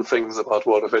fun things about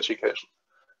Waldorf education.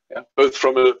 Yeah? Both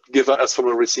from a giver as from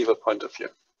a receiver point of view.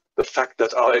 The fact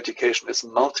that our education is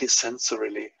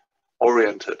multi-sensorily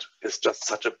oriented is just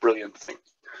such a brilliant thing.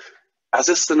 As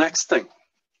is the next thing,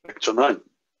 Lecture 9.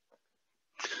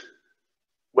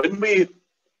 When we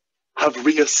have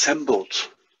reassembled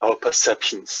our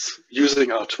perceptions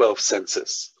using our 12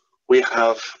 senses, we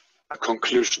have a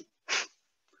conclusion.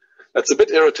 That's a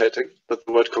bit irritating that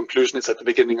the word conclusion is at the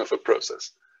beginning of a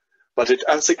process, but it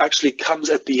actually comes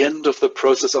at the end of the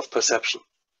process of perception.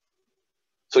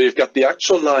 So you've got the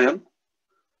actual lion,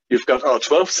 you've got our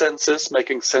 12 senses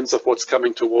making sense of what's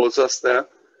coming towards us there,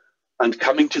 and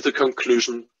coming to the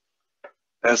conclusion,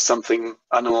 there's something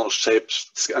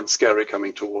animal-shaped and scary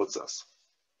coming towards us.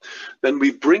 Then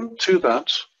we bring to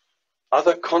that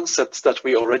other concepts that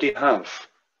we already have,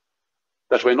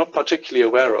 that we're not particularly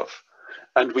aware of,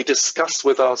 and we discuss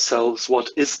with ourselves, what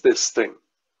is this thing?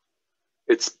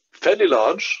 It's fairly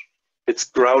large, it's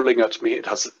growling at me, it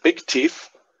has big teeth,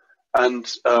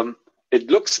 and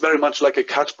it looks very much like a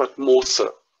cat, but more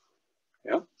so.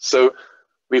 Yeah? So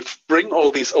we bring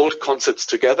all these old concepts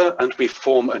together and we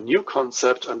form a new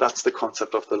concept, and that's the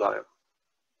concept of the lion.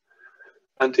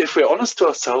 And if we're honest to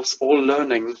ourselves, all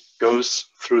learning goes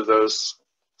through those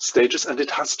stages, and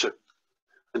it has to.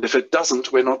 And if it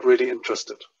doesn't, we're not really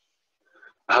interested.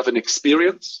 I have an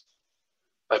experience,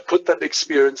 I put that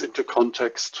experience into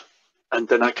context, and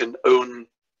then I can own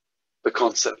the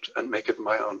concept and make it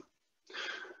my own.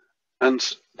 And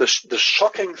the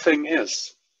shocking thing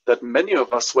is that many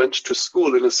of us went to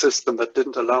school in a system that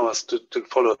didn't allow us to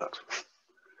follow that.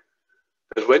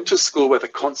 That went to school where the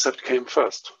concept came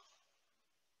first.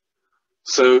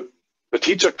 So the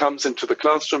teacher comes into the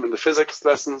classroom in the physics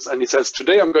lessons and he says,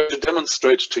 today I'm going to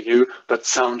demonstrate to you that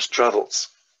sound travels.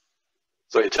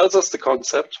 So he tells us the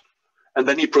concept and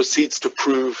then he proceeds to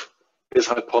prove his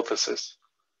hypothesis.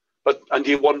 And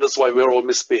he wonders why we're all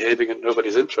misbehaving and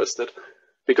nobody's interested,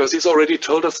 because he's already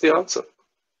told us the answer.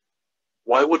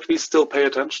 Why would we still pay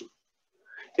attention?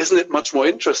 Isn't it much more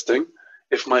interesting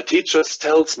if my teacher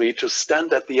tells me to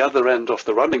stand at the other end of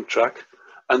the running track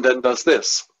and then does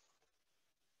this?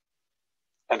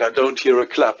 And I don't hear a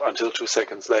clap until 2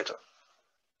 seconds later.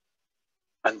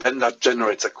 And then that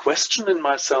generates a question in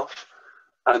myself,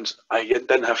 and I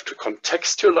then have to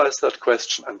contextualize that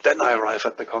question, and then I arrive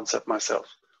at the concept myself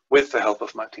with the help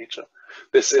of my teacher.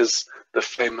 This is the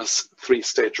famous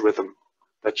 3-stage rhythm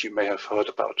that you may have heard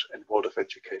about in Waldorf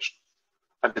education.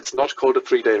 And it's not called a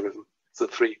 3-day rhythm, it's a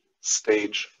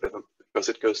 3-stage rhythm, because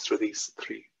it goes through these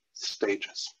 3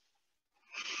 stages.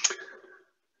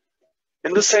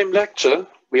 In the same lecture,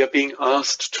 we are being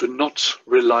asked to not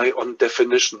rely on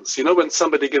definitions. You know, when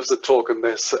somebody gives a talk and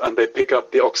they pick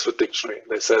up the Oxford Dictionary,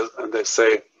 and they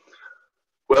say,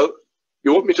 well,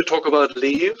 you want me to talk about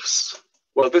leaves?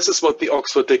 Well, this is what the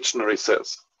Oxford Dictionary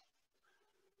says.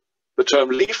 The term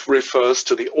leaf refers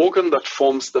to the organ that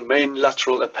forms the main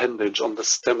lateral appendage on the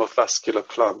stem of vascular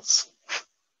plants.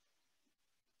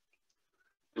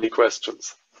 Any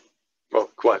questions? Well,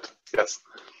 quite, yes.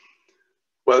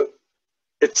 Well,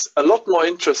 it's a lot more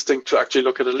interesting to actually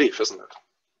look at a leaf, isn't it?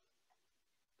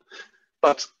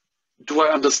 But do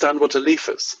I understand what a leaf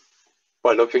is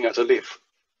by looking at a leaf?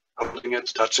 Holding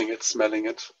it, touching it, smelling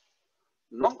it?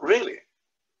 Not really.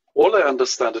 All I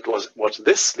understand was what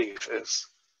this leaf is.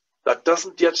 That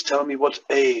doesn't yet tell me what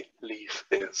a leaf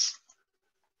is.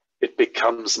 It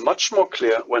becomes much more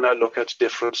clear when I look at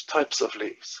different types of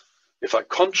leaves. If I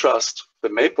contrast the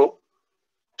maple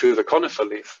to the conifer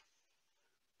leaf,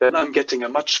 then I'm getting a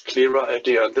much clearer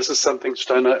idea. And this is something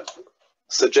Steiner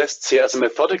suggests here as a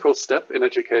methodical step in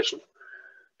education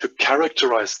to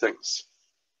characterize things.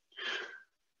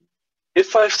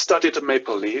 If I've studied a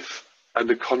maple leaf and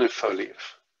a conifer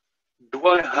leaf, do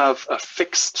I have a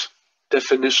fixed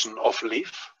definition of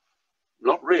leaf?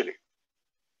 Not really.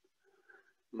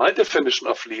 My definition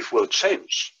of leaf will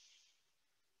change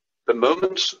the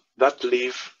moment that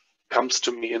leaf comes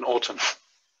to me in autumn,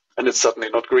 and it's suddenly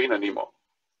not green anymore,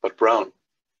 but brown,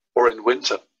 or in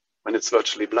winter when it's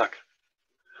virtually black.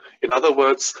 In other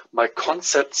words, my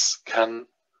concepts can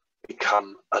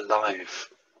become alive,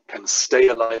 can stay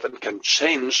alive, and can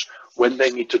change when they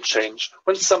need to change,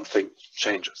 when something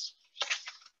changes.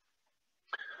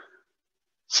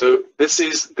 So this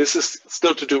is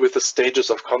still to do with the stages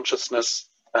of consciousness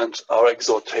and our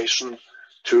exhortation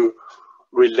to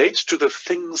relate to the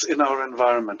things in our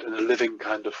environment in a living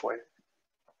kind of way.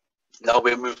 Now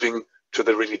we're moving to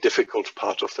the really difficult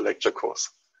part of the lecture course.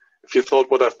 If you thought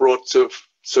what I've brought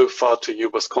so far to you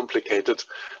was complicated,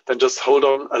 then just hold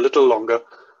on a little longer.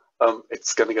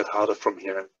 It's going to get harder from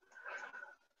here.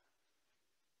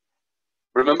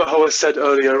 Remember how I said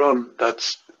earlier on that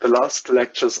the last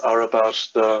lectures are about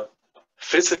the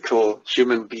physical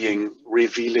human being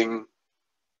revealing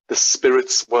the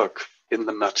spirit's work in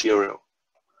the material.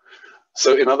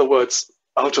 So in other words,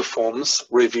 outer forms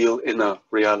reveal inner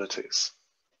realities.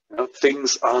 You know,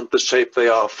 things aren't the shape they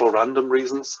are for random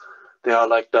reasons. They are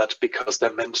like that because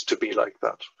they're meant to be like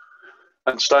that.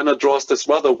 And Steiner draws this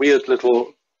rather weird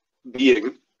little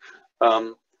being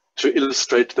to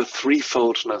illustrate the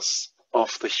threefoldness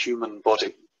of the human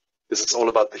body. This is all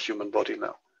about the human body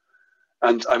now.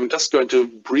 And I'm just going to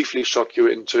briefly shock you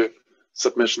into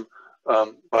submission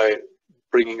by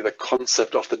bringing the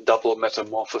concept of the double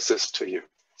metamorphosis to you.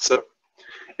 So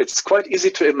it's quite easy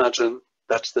to imagine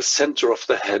that the center of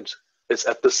the head is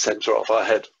at the center of our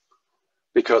head,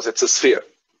 because it's a sphere,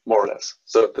 more or less.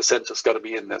 So the center's got to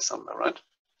be in there somewhere, right?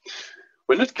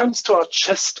 When it comes to our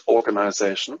chest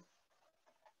organization,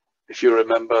 if you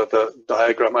remember the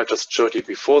diagram I just showed you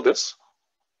before this,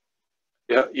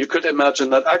 yeah, you could imagine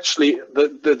that actually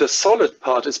the solid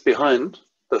part is behind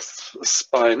the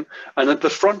spine, and at the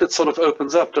front it sort of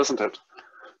opens up, doesn't it?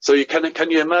 So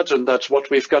can you imagine that what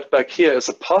we've got back here is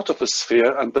a part of a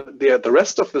sphere, and the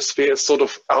rest of the sphere is sort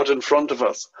of out in front of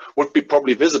us, would be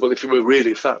probably visible if you were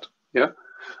really fat, yeah?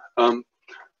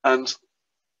 And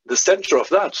the center of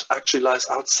that actually lies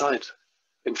outside.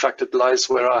 In fact, it lies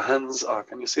where our hands are.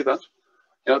 Can you see that?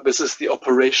 Yeah, this is the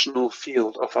operational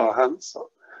field of our hands,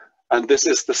 and this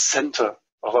is the center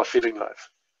of our feeling life.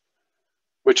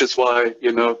 which is why,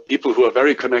 you know, people who are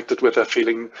very connected with their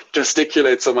feeling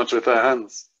gesticulate so much with their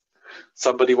hands.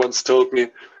 Somebody once told me,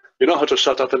 you know how to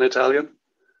shut up in Italian?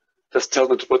 Just tell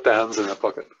them to put their hands in their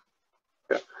pocket.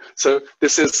 Yeah. So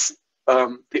this is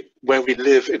where we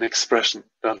live in expression,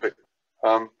 don't we?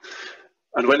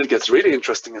 And when it gets really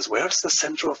interesting is, where's the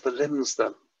center of the limbs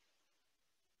then?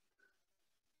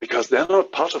 Because they're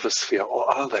not part of a sphere, or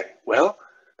are they? Well,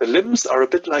 the limbs are a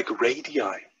bit like radii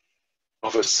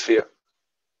of a sphere.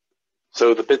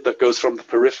 So the bit that goes from the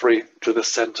periphery to the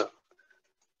center.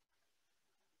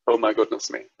 Oh my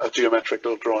goodness me, a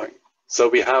geometrical drawing. So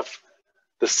we have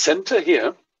the center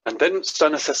here, and then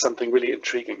Steiner says something really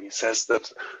intriguing. He says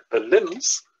that the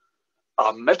limbs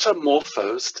are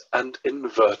metamorphosed and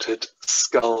inverted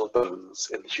skull bones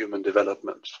in human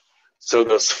development. So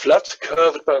those flat,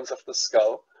 curved bones of the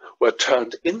skull were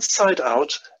turned inside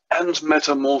out and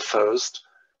metamorphosed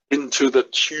into the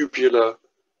tubular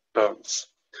bones.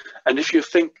 And if you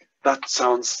think that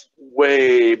sounds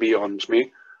way beyond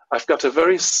me, I've got a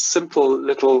very simple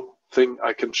little thing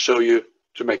I can show you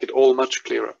to make it all much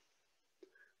clearer.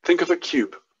 Think of a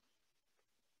cube.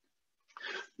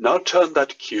 Now turn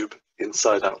that cube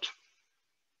inside out.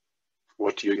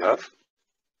 What do you have?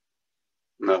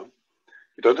 No,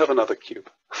 you don't have another cube.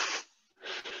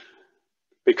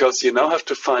 Because you now have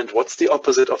to find what's the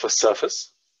opposite of a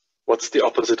surface, what's the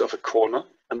opposite of a corner,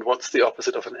 and what's the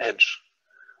opposite of an edge.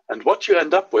 And what you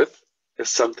end up with is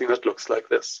something that looks like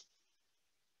this.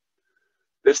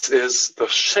 This is the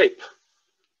shape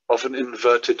of an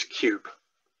inverted cube.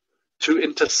 Two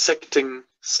intersecting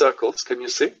circles, can you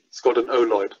see? It's called an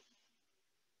oloid.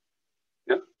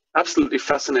 Yeah, absolutely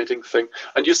fascinating thing.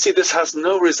 And you see this has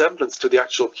no resemblance to the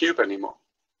actual cube anymore.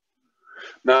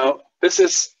 Now, this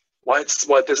is why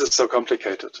this is so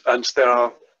complicated. And there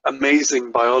are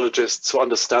amazing biologists who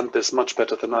understand this much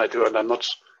better than I do. And I'm not,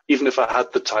 even if I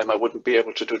had the time, I wouldn't be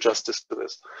able to do justice to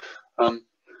this.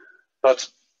 But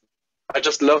I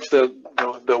just love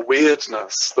the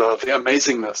weirdness, the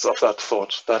amazingness of that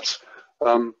thought, that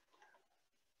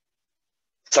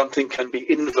something can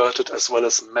be inverted as well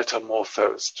as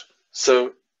metamorphosed.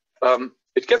 So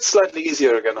it gets slightly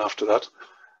easier again after that.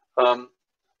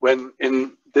 When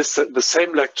in the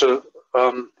same lecture,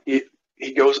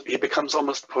 he becomes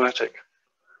almost poetic.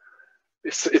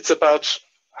 It's about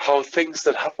how things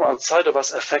that happen outside of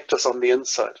us affect us on the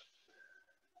inside.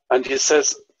 And he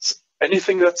says,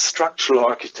 anything that's structural or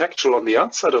architectural on the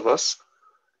outside of us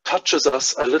touches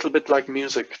us a little bit like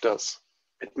music does.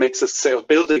 It makes us say,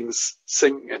 buildings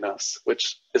sing in us,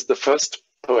 which is the first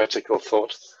poetical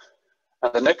thought.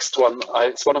 And the next one,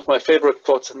 it's one of my favorite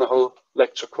thoughts in the whole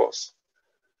lecture course.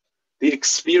 The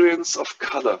experience of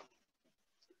color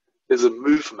is a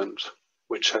movement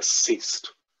which has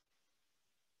ceased.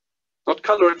 Not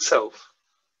color itself,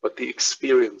 but the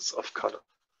experience of color.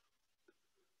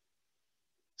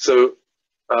 So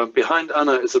behind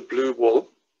Anna is a blue wall,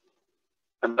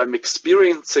 and I'm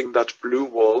experiencing that blue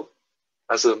wall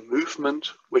as a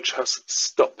movement which has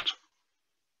stopped.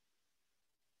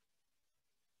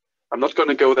 I'm not going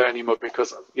to go there anymore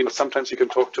because, you know, sometimes you can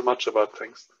talk too much about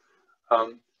things.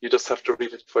 You just have to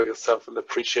read it for yourself and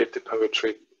appreciate the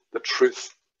poetry, the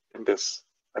truth in this.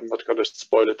 I'm not going to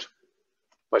spoil it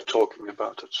by talking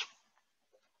about it.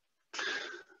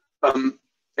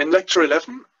 In lecture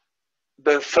 11,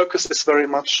 the focus is very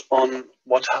much on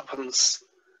what happens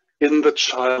in the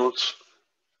child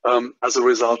as a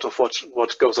result of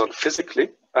what goes on physically.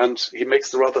 And he makes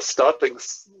the rather startling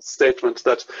statement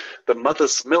that the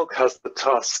mother's milk has the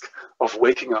task of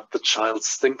waking up the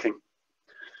child's thinking.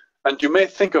 And you may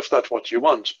think of that what you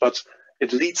want, but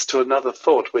it leads to another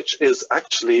thought, which is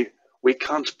actually we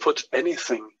can't put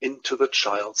anything into the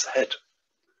child's head.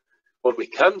 What we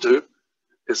can do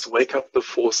is wake up the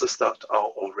forces that are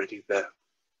already there.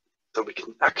 So we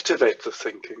can activate the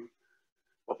thinking,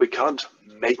 but we can't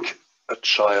make a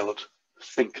child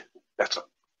think better,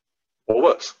 or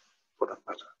worse, for that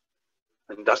matter.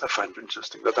 And that I find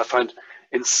interesting, that I find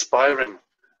inspiring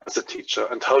as a teacher.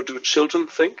 And how do children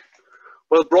think?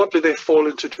 Well, broadly, they fall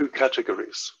into two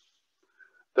categories.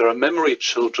 There are memory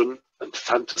children and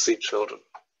fantasy children.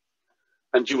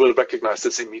 And you will recognize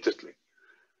this immediately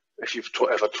if you've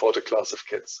ever taught a class of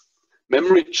kids.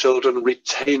 Memory children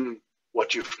retain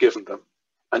what you've given them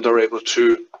and are able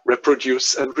to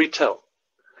reproduce and retell.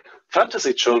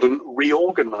 Fantasy children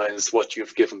reorganize what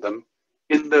you've given them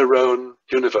in their own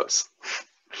universe.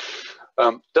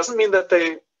 Doesn't mean that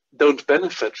they don't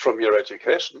benefit from your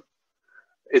education.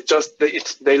 It's just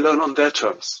they learn on their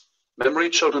terms. Memory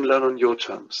children learn on your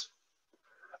terms.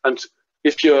 And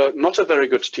if you're not a very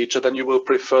good teacher, then you will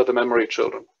prefer the memory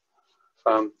children.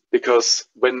 because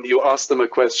when you ask them a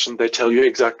question, they tell you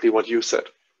exactly what you said.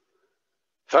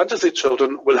 Fantasy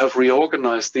children will have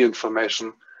reorganized the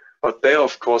information, but they are,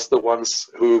 of course, the ones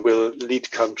who will lead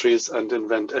countries and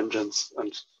invent engines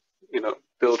and,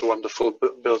 build wonderful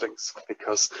buildings,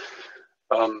 because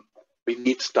we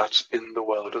need that in the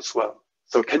world as well.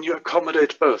 So can you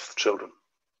accommodate both children,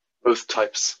 both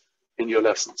types in your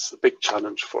lessons? A big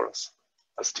challenge for us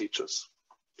as teachers.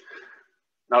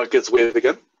 Now it gets weird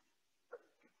again.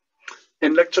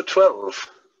 In lecture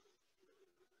 12,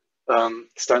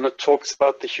 Steiner talks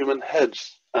about the human head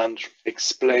and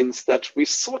explains that we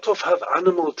sort of have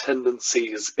animal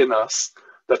tendencies in us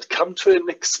that come to an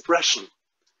expression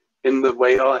in the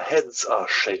way our heads are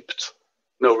shaped.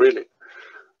 No, really.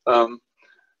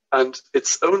 And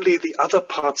it's only the other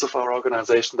parts of our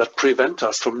organization that prevent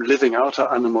us from living out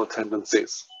our animal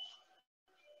tendencies.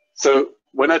 So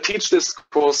when I teach this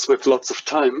course with lots of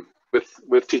time,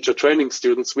 with teacher training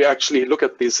students, we actually look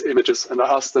at these images and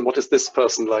I ask them, what is this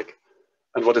person like?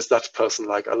 And what is that person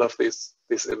like? I love these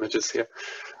images here.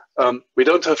 We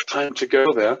don't have time to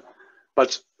go there,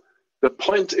 but the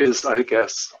point is, I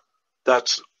guess,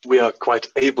 that we are quite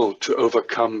able to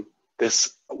overcome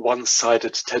this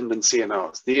one-sided tendency in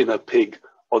ours, the inner pig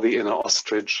or the inner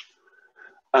ostrich.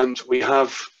 And we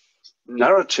have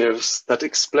narratives that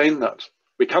explain that.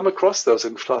 We come across those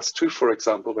in class 2, for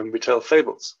example, when we tell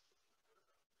fables.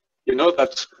 You know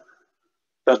that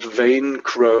vain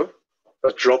crow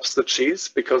that drops the cheese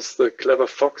because the clever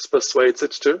fox persuades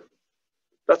it to?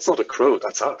 That's not a crow,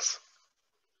 that's us.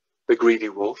 The greedy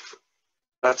wolf.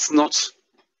 That's not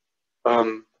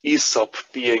Aesop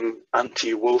being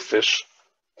anti-wolfish.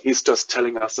 He's just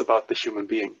telling us about the human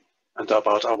being and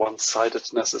about our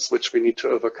one-sidednesses, which we need to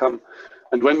overcome.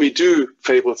 And when we do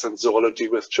fables and zoology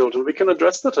with children, we can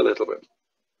address that a little bit.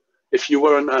 If you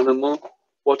were an animal,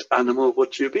 what animal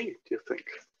would you be, do you think?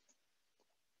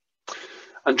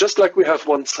 And just like we have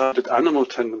one-sided animal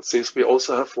tendencies, we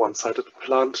also have one-sided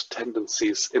plant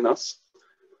tendencies in us.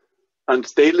 And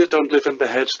they don't live in the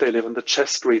head, they live in the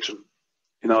chest region,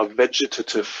 in our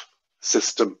vegetative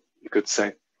system, you could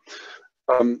say.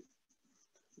 In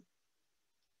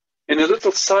a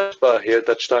little sidebar here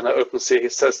that Steiner opens here, he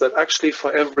says that actually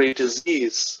for every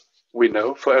disease we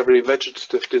know, for every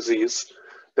vegetative disease,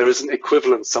 there is an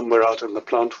equivalent somewhere out in the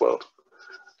plant world.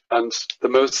 And the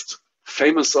most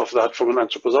famous of that from an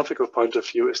anthroposophical point of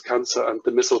view is cancer and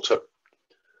the mistletoe,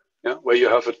 where you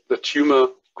have the tumor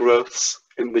growths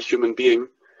in the human being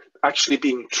actually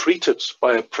being treated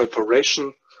by a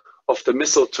preparation of the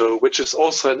mistletoe, which is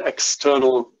also an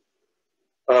external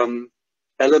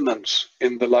element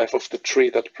in the life of the tree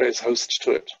that plays host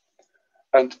to it.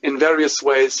 And in various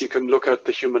ways, you can look at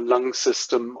the human lung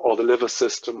system or the liver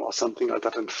system or something like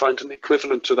that and find an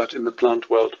equivalent to that in the plant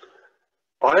world.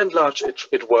 By and large,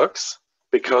 it works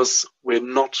because we're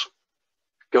not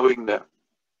going there.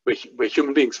 We're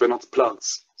human beings, we're not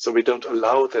plants. So we don't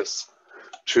allow this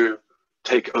to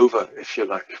take over, if you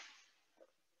like.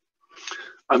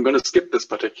 I'm going to skip this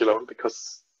particular one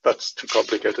because that's too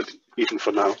complicated even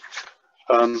for now.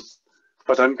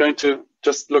 But I'm going to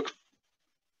just look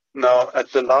now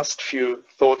at the last few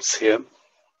thoughts here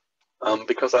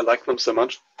because I like them so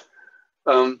much.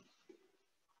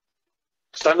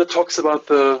 Steiner talks about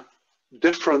the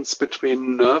difference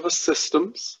between nervous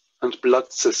systems and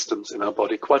blood systems in our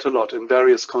body quite a lot in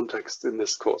various contexts in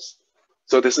this course.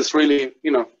 So this is really,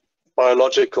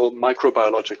 biological,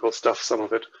 microbiological stuff, some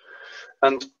of it.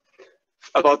 And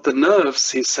about the nerves,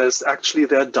 he says, actually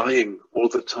they're dying all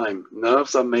the time.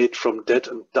 Nerves are made from dead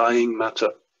and dying matter.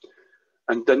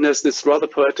 And then there's this rather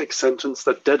poetic sentence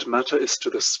that dead matter is to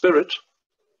the spirit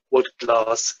what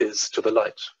glass is to the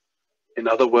light. In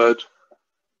other words,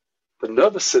 the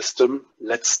nervous system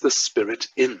lets the spirit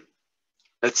in,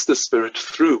 lets the spirit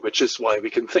through, which is why we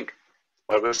can think,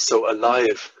 why we're so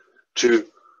alive to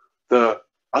the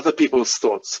other people's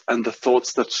thoughts and the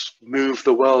thoughts that move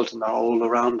the world now all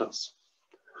around us.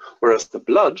 Whereas the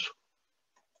blood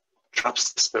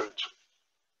traps the spirit.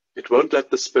 It won't let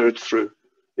the spirit through.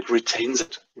 It retains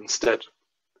it instead,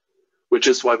 which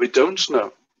is why we don't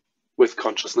know with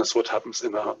consciousness what happens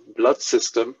in our blood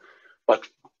system,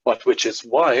 but which is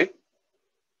why,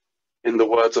 in the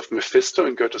words of Mephisto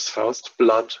in Goethe's Faust,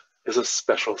 blood is a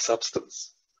special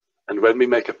substance. And when we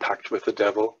make a pact with the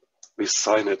devil, we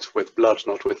sign it with blood,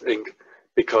 not with ink,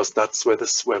 because that's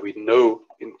where we know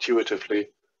intuitively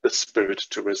the spirit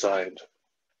to reside.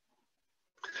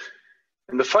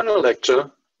 In the final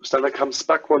lecture, Steiner comes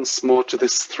back once more to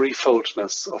this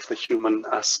threefoldness of the human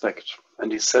aspect.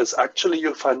 And he says, actually,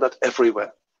 you'll find that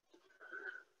everywhere.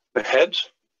 The head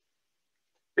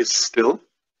is still,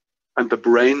 and the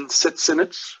brain sits in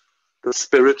it, the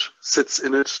spirit sits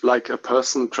in it like a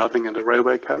person traveling in a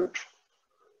railway carriage.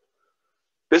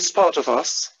 This part of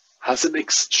us has an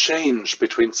exchange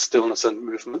between stillness and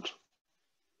movement,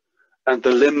 and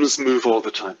the limbs move all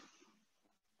the time.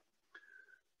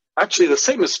 Actually, the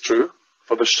same is true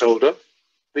for the shoulder,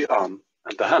 the arm,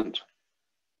 and the hand,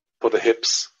 for the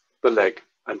hips, the leg,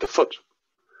 and the foot,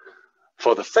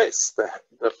 for the face,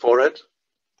 the forehead,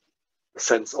 the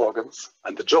sense organs,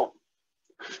 and the jaw.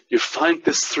 You find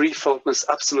this threefoldness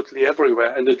absolutely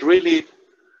everywhere, and it really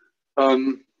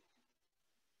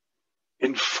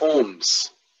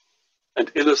informs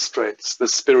and illustrates the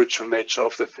spiritual nature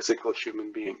of the physical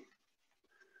human being.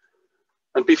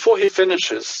 And before he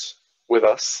finishes with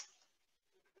us,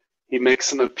 he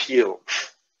makes an appeal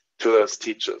to those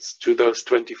teachers, to those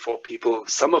 24 people,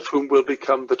 some of whom will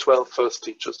become the 12 first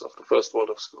teachers of the first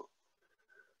Waldorf school.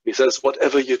 He says,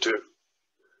 whatever you do,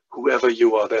 whoever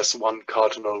you are, there's one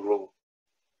cardinal rule.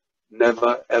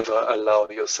 Never, ever allow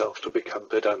yourself to become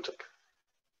pedantic.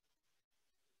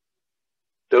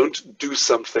 Don't do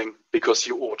something because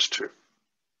you ought to.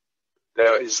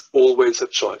 There is always a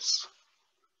choice.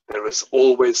 There is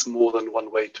always more than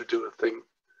one way to do a thing.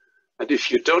 And if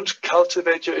you don't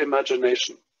cultivate your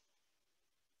imagination,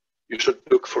 you should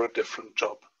look for a different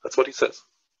job. That's what he says.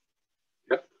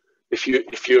 Yeah? If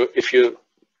you,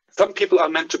 some people are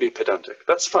meant to be pedantic.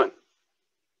 That's fine.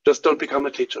 Just don't become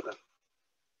a teacher then,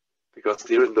 because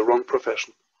you're in the wrong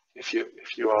profession if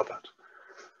you are that.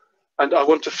 And I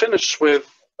want to finish with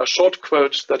a short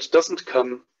quote that doesn't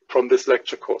come from this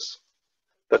lecture course,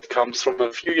 that comes from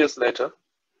a few years later,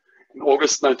 in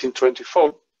August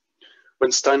 1924,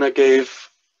 when Steiner gave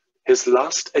his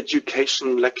last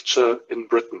education lecture in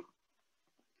Britain,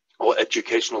 or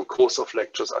educational course of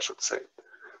lectures, I should say.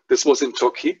 This was in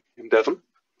Torquay, in Devon,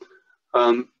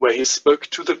 where he spoke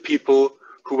to the people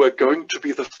who were going to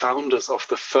be the founders of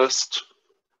the first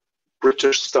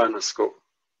British Steiner school,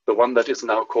 the one that is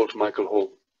now called Michael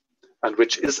Hall, and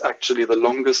which is actually the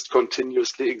longest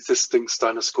continuously existing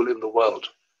Steiner school in the world.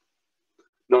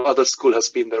 No other school has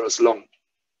been there as long,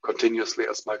 continuously,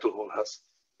 as Michael Hall has.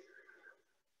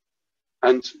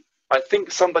 And I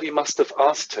think somebody must have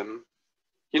asked him,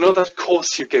 you know that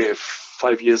course you gave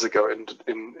 5 years ago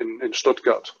in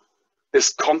Stuttgart,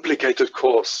 this complicated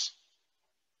course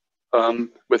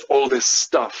with all this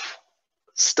stuff,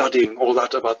 studying all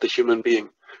that about the human being.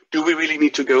 Do we really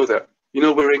need to go there? You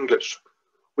know, we're English.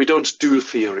 We don't do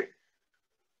theory.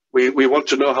 We want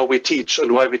to know how we teach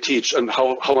and why we teach and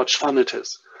how much fun it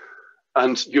is.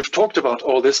 And you've talked about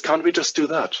all this. Can't we just do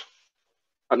that?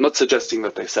 I'm not suggesting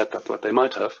that they said that, but they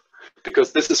might have,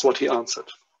 because this is what he answered.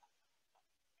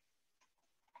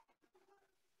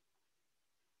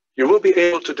 You will be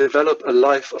able to develop a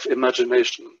life of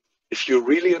imagination if you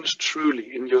really and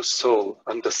truly in your soul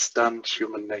understand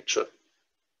human nature.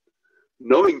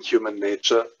 Knowing human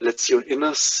nature lets your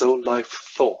inner soul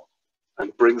life thaw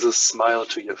and brings a smile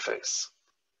to your face.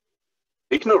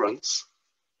 Ignorance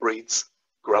breeds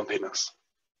grumpiness.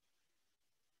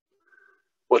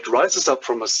 What rises up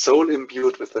from a soul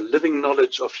imbued with the living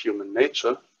knowledge of human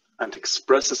nature and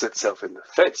expresses itself in the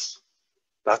face,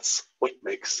 that's what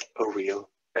makes a real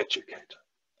educator.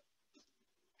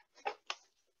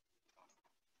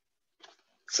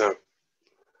 So,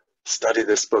 study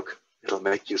this book. It'll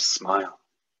make you smile.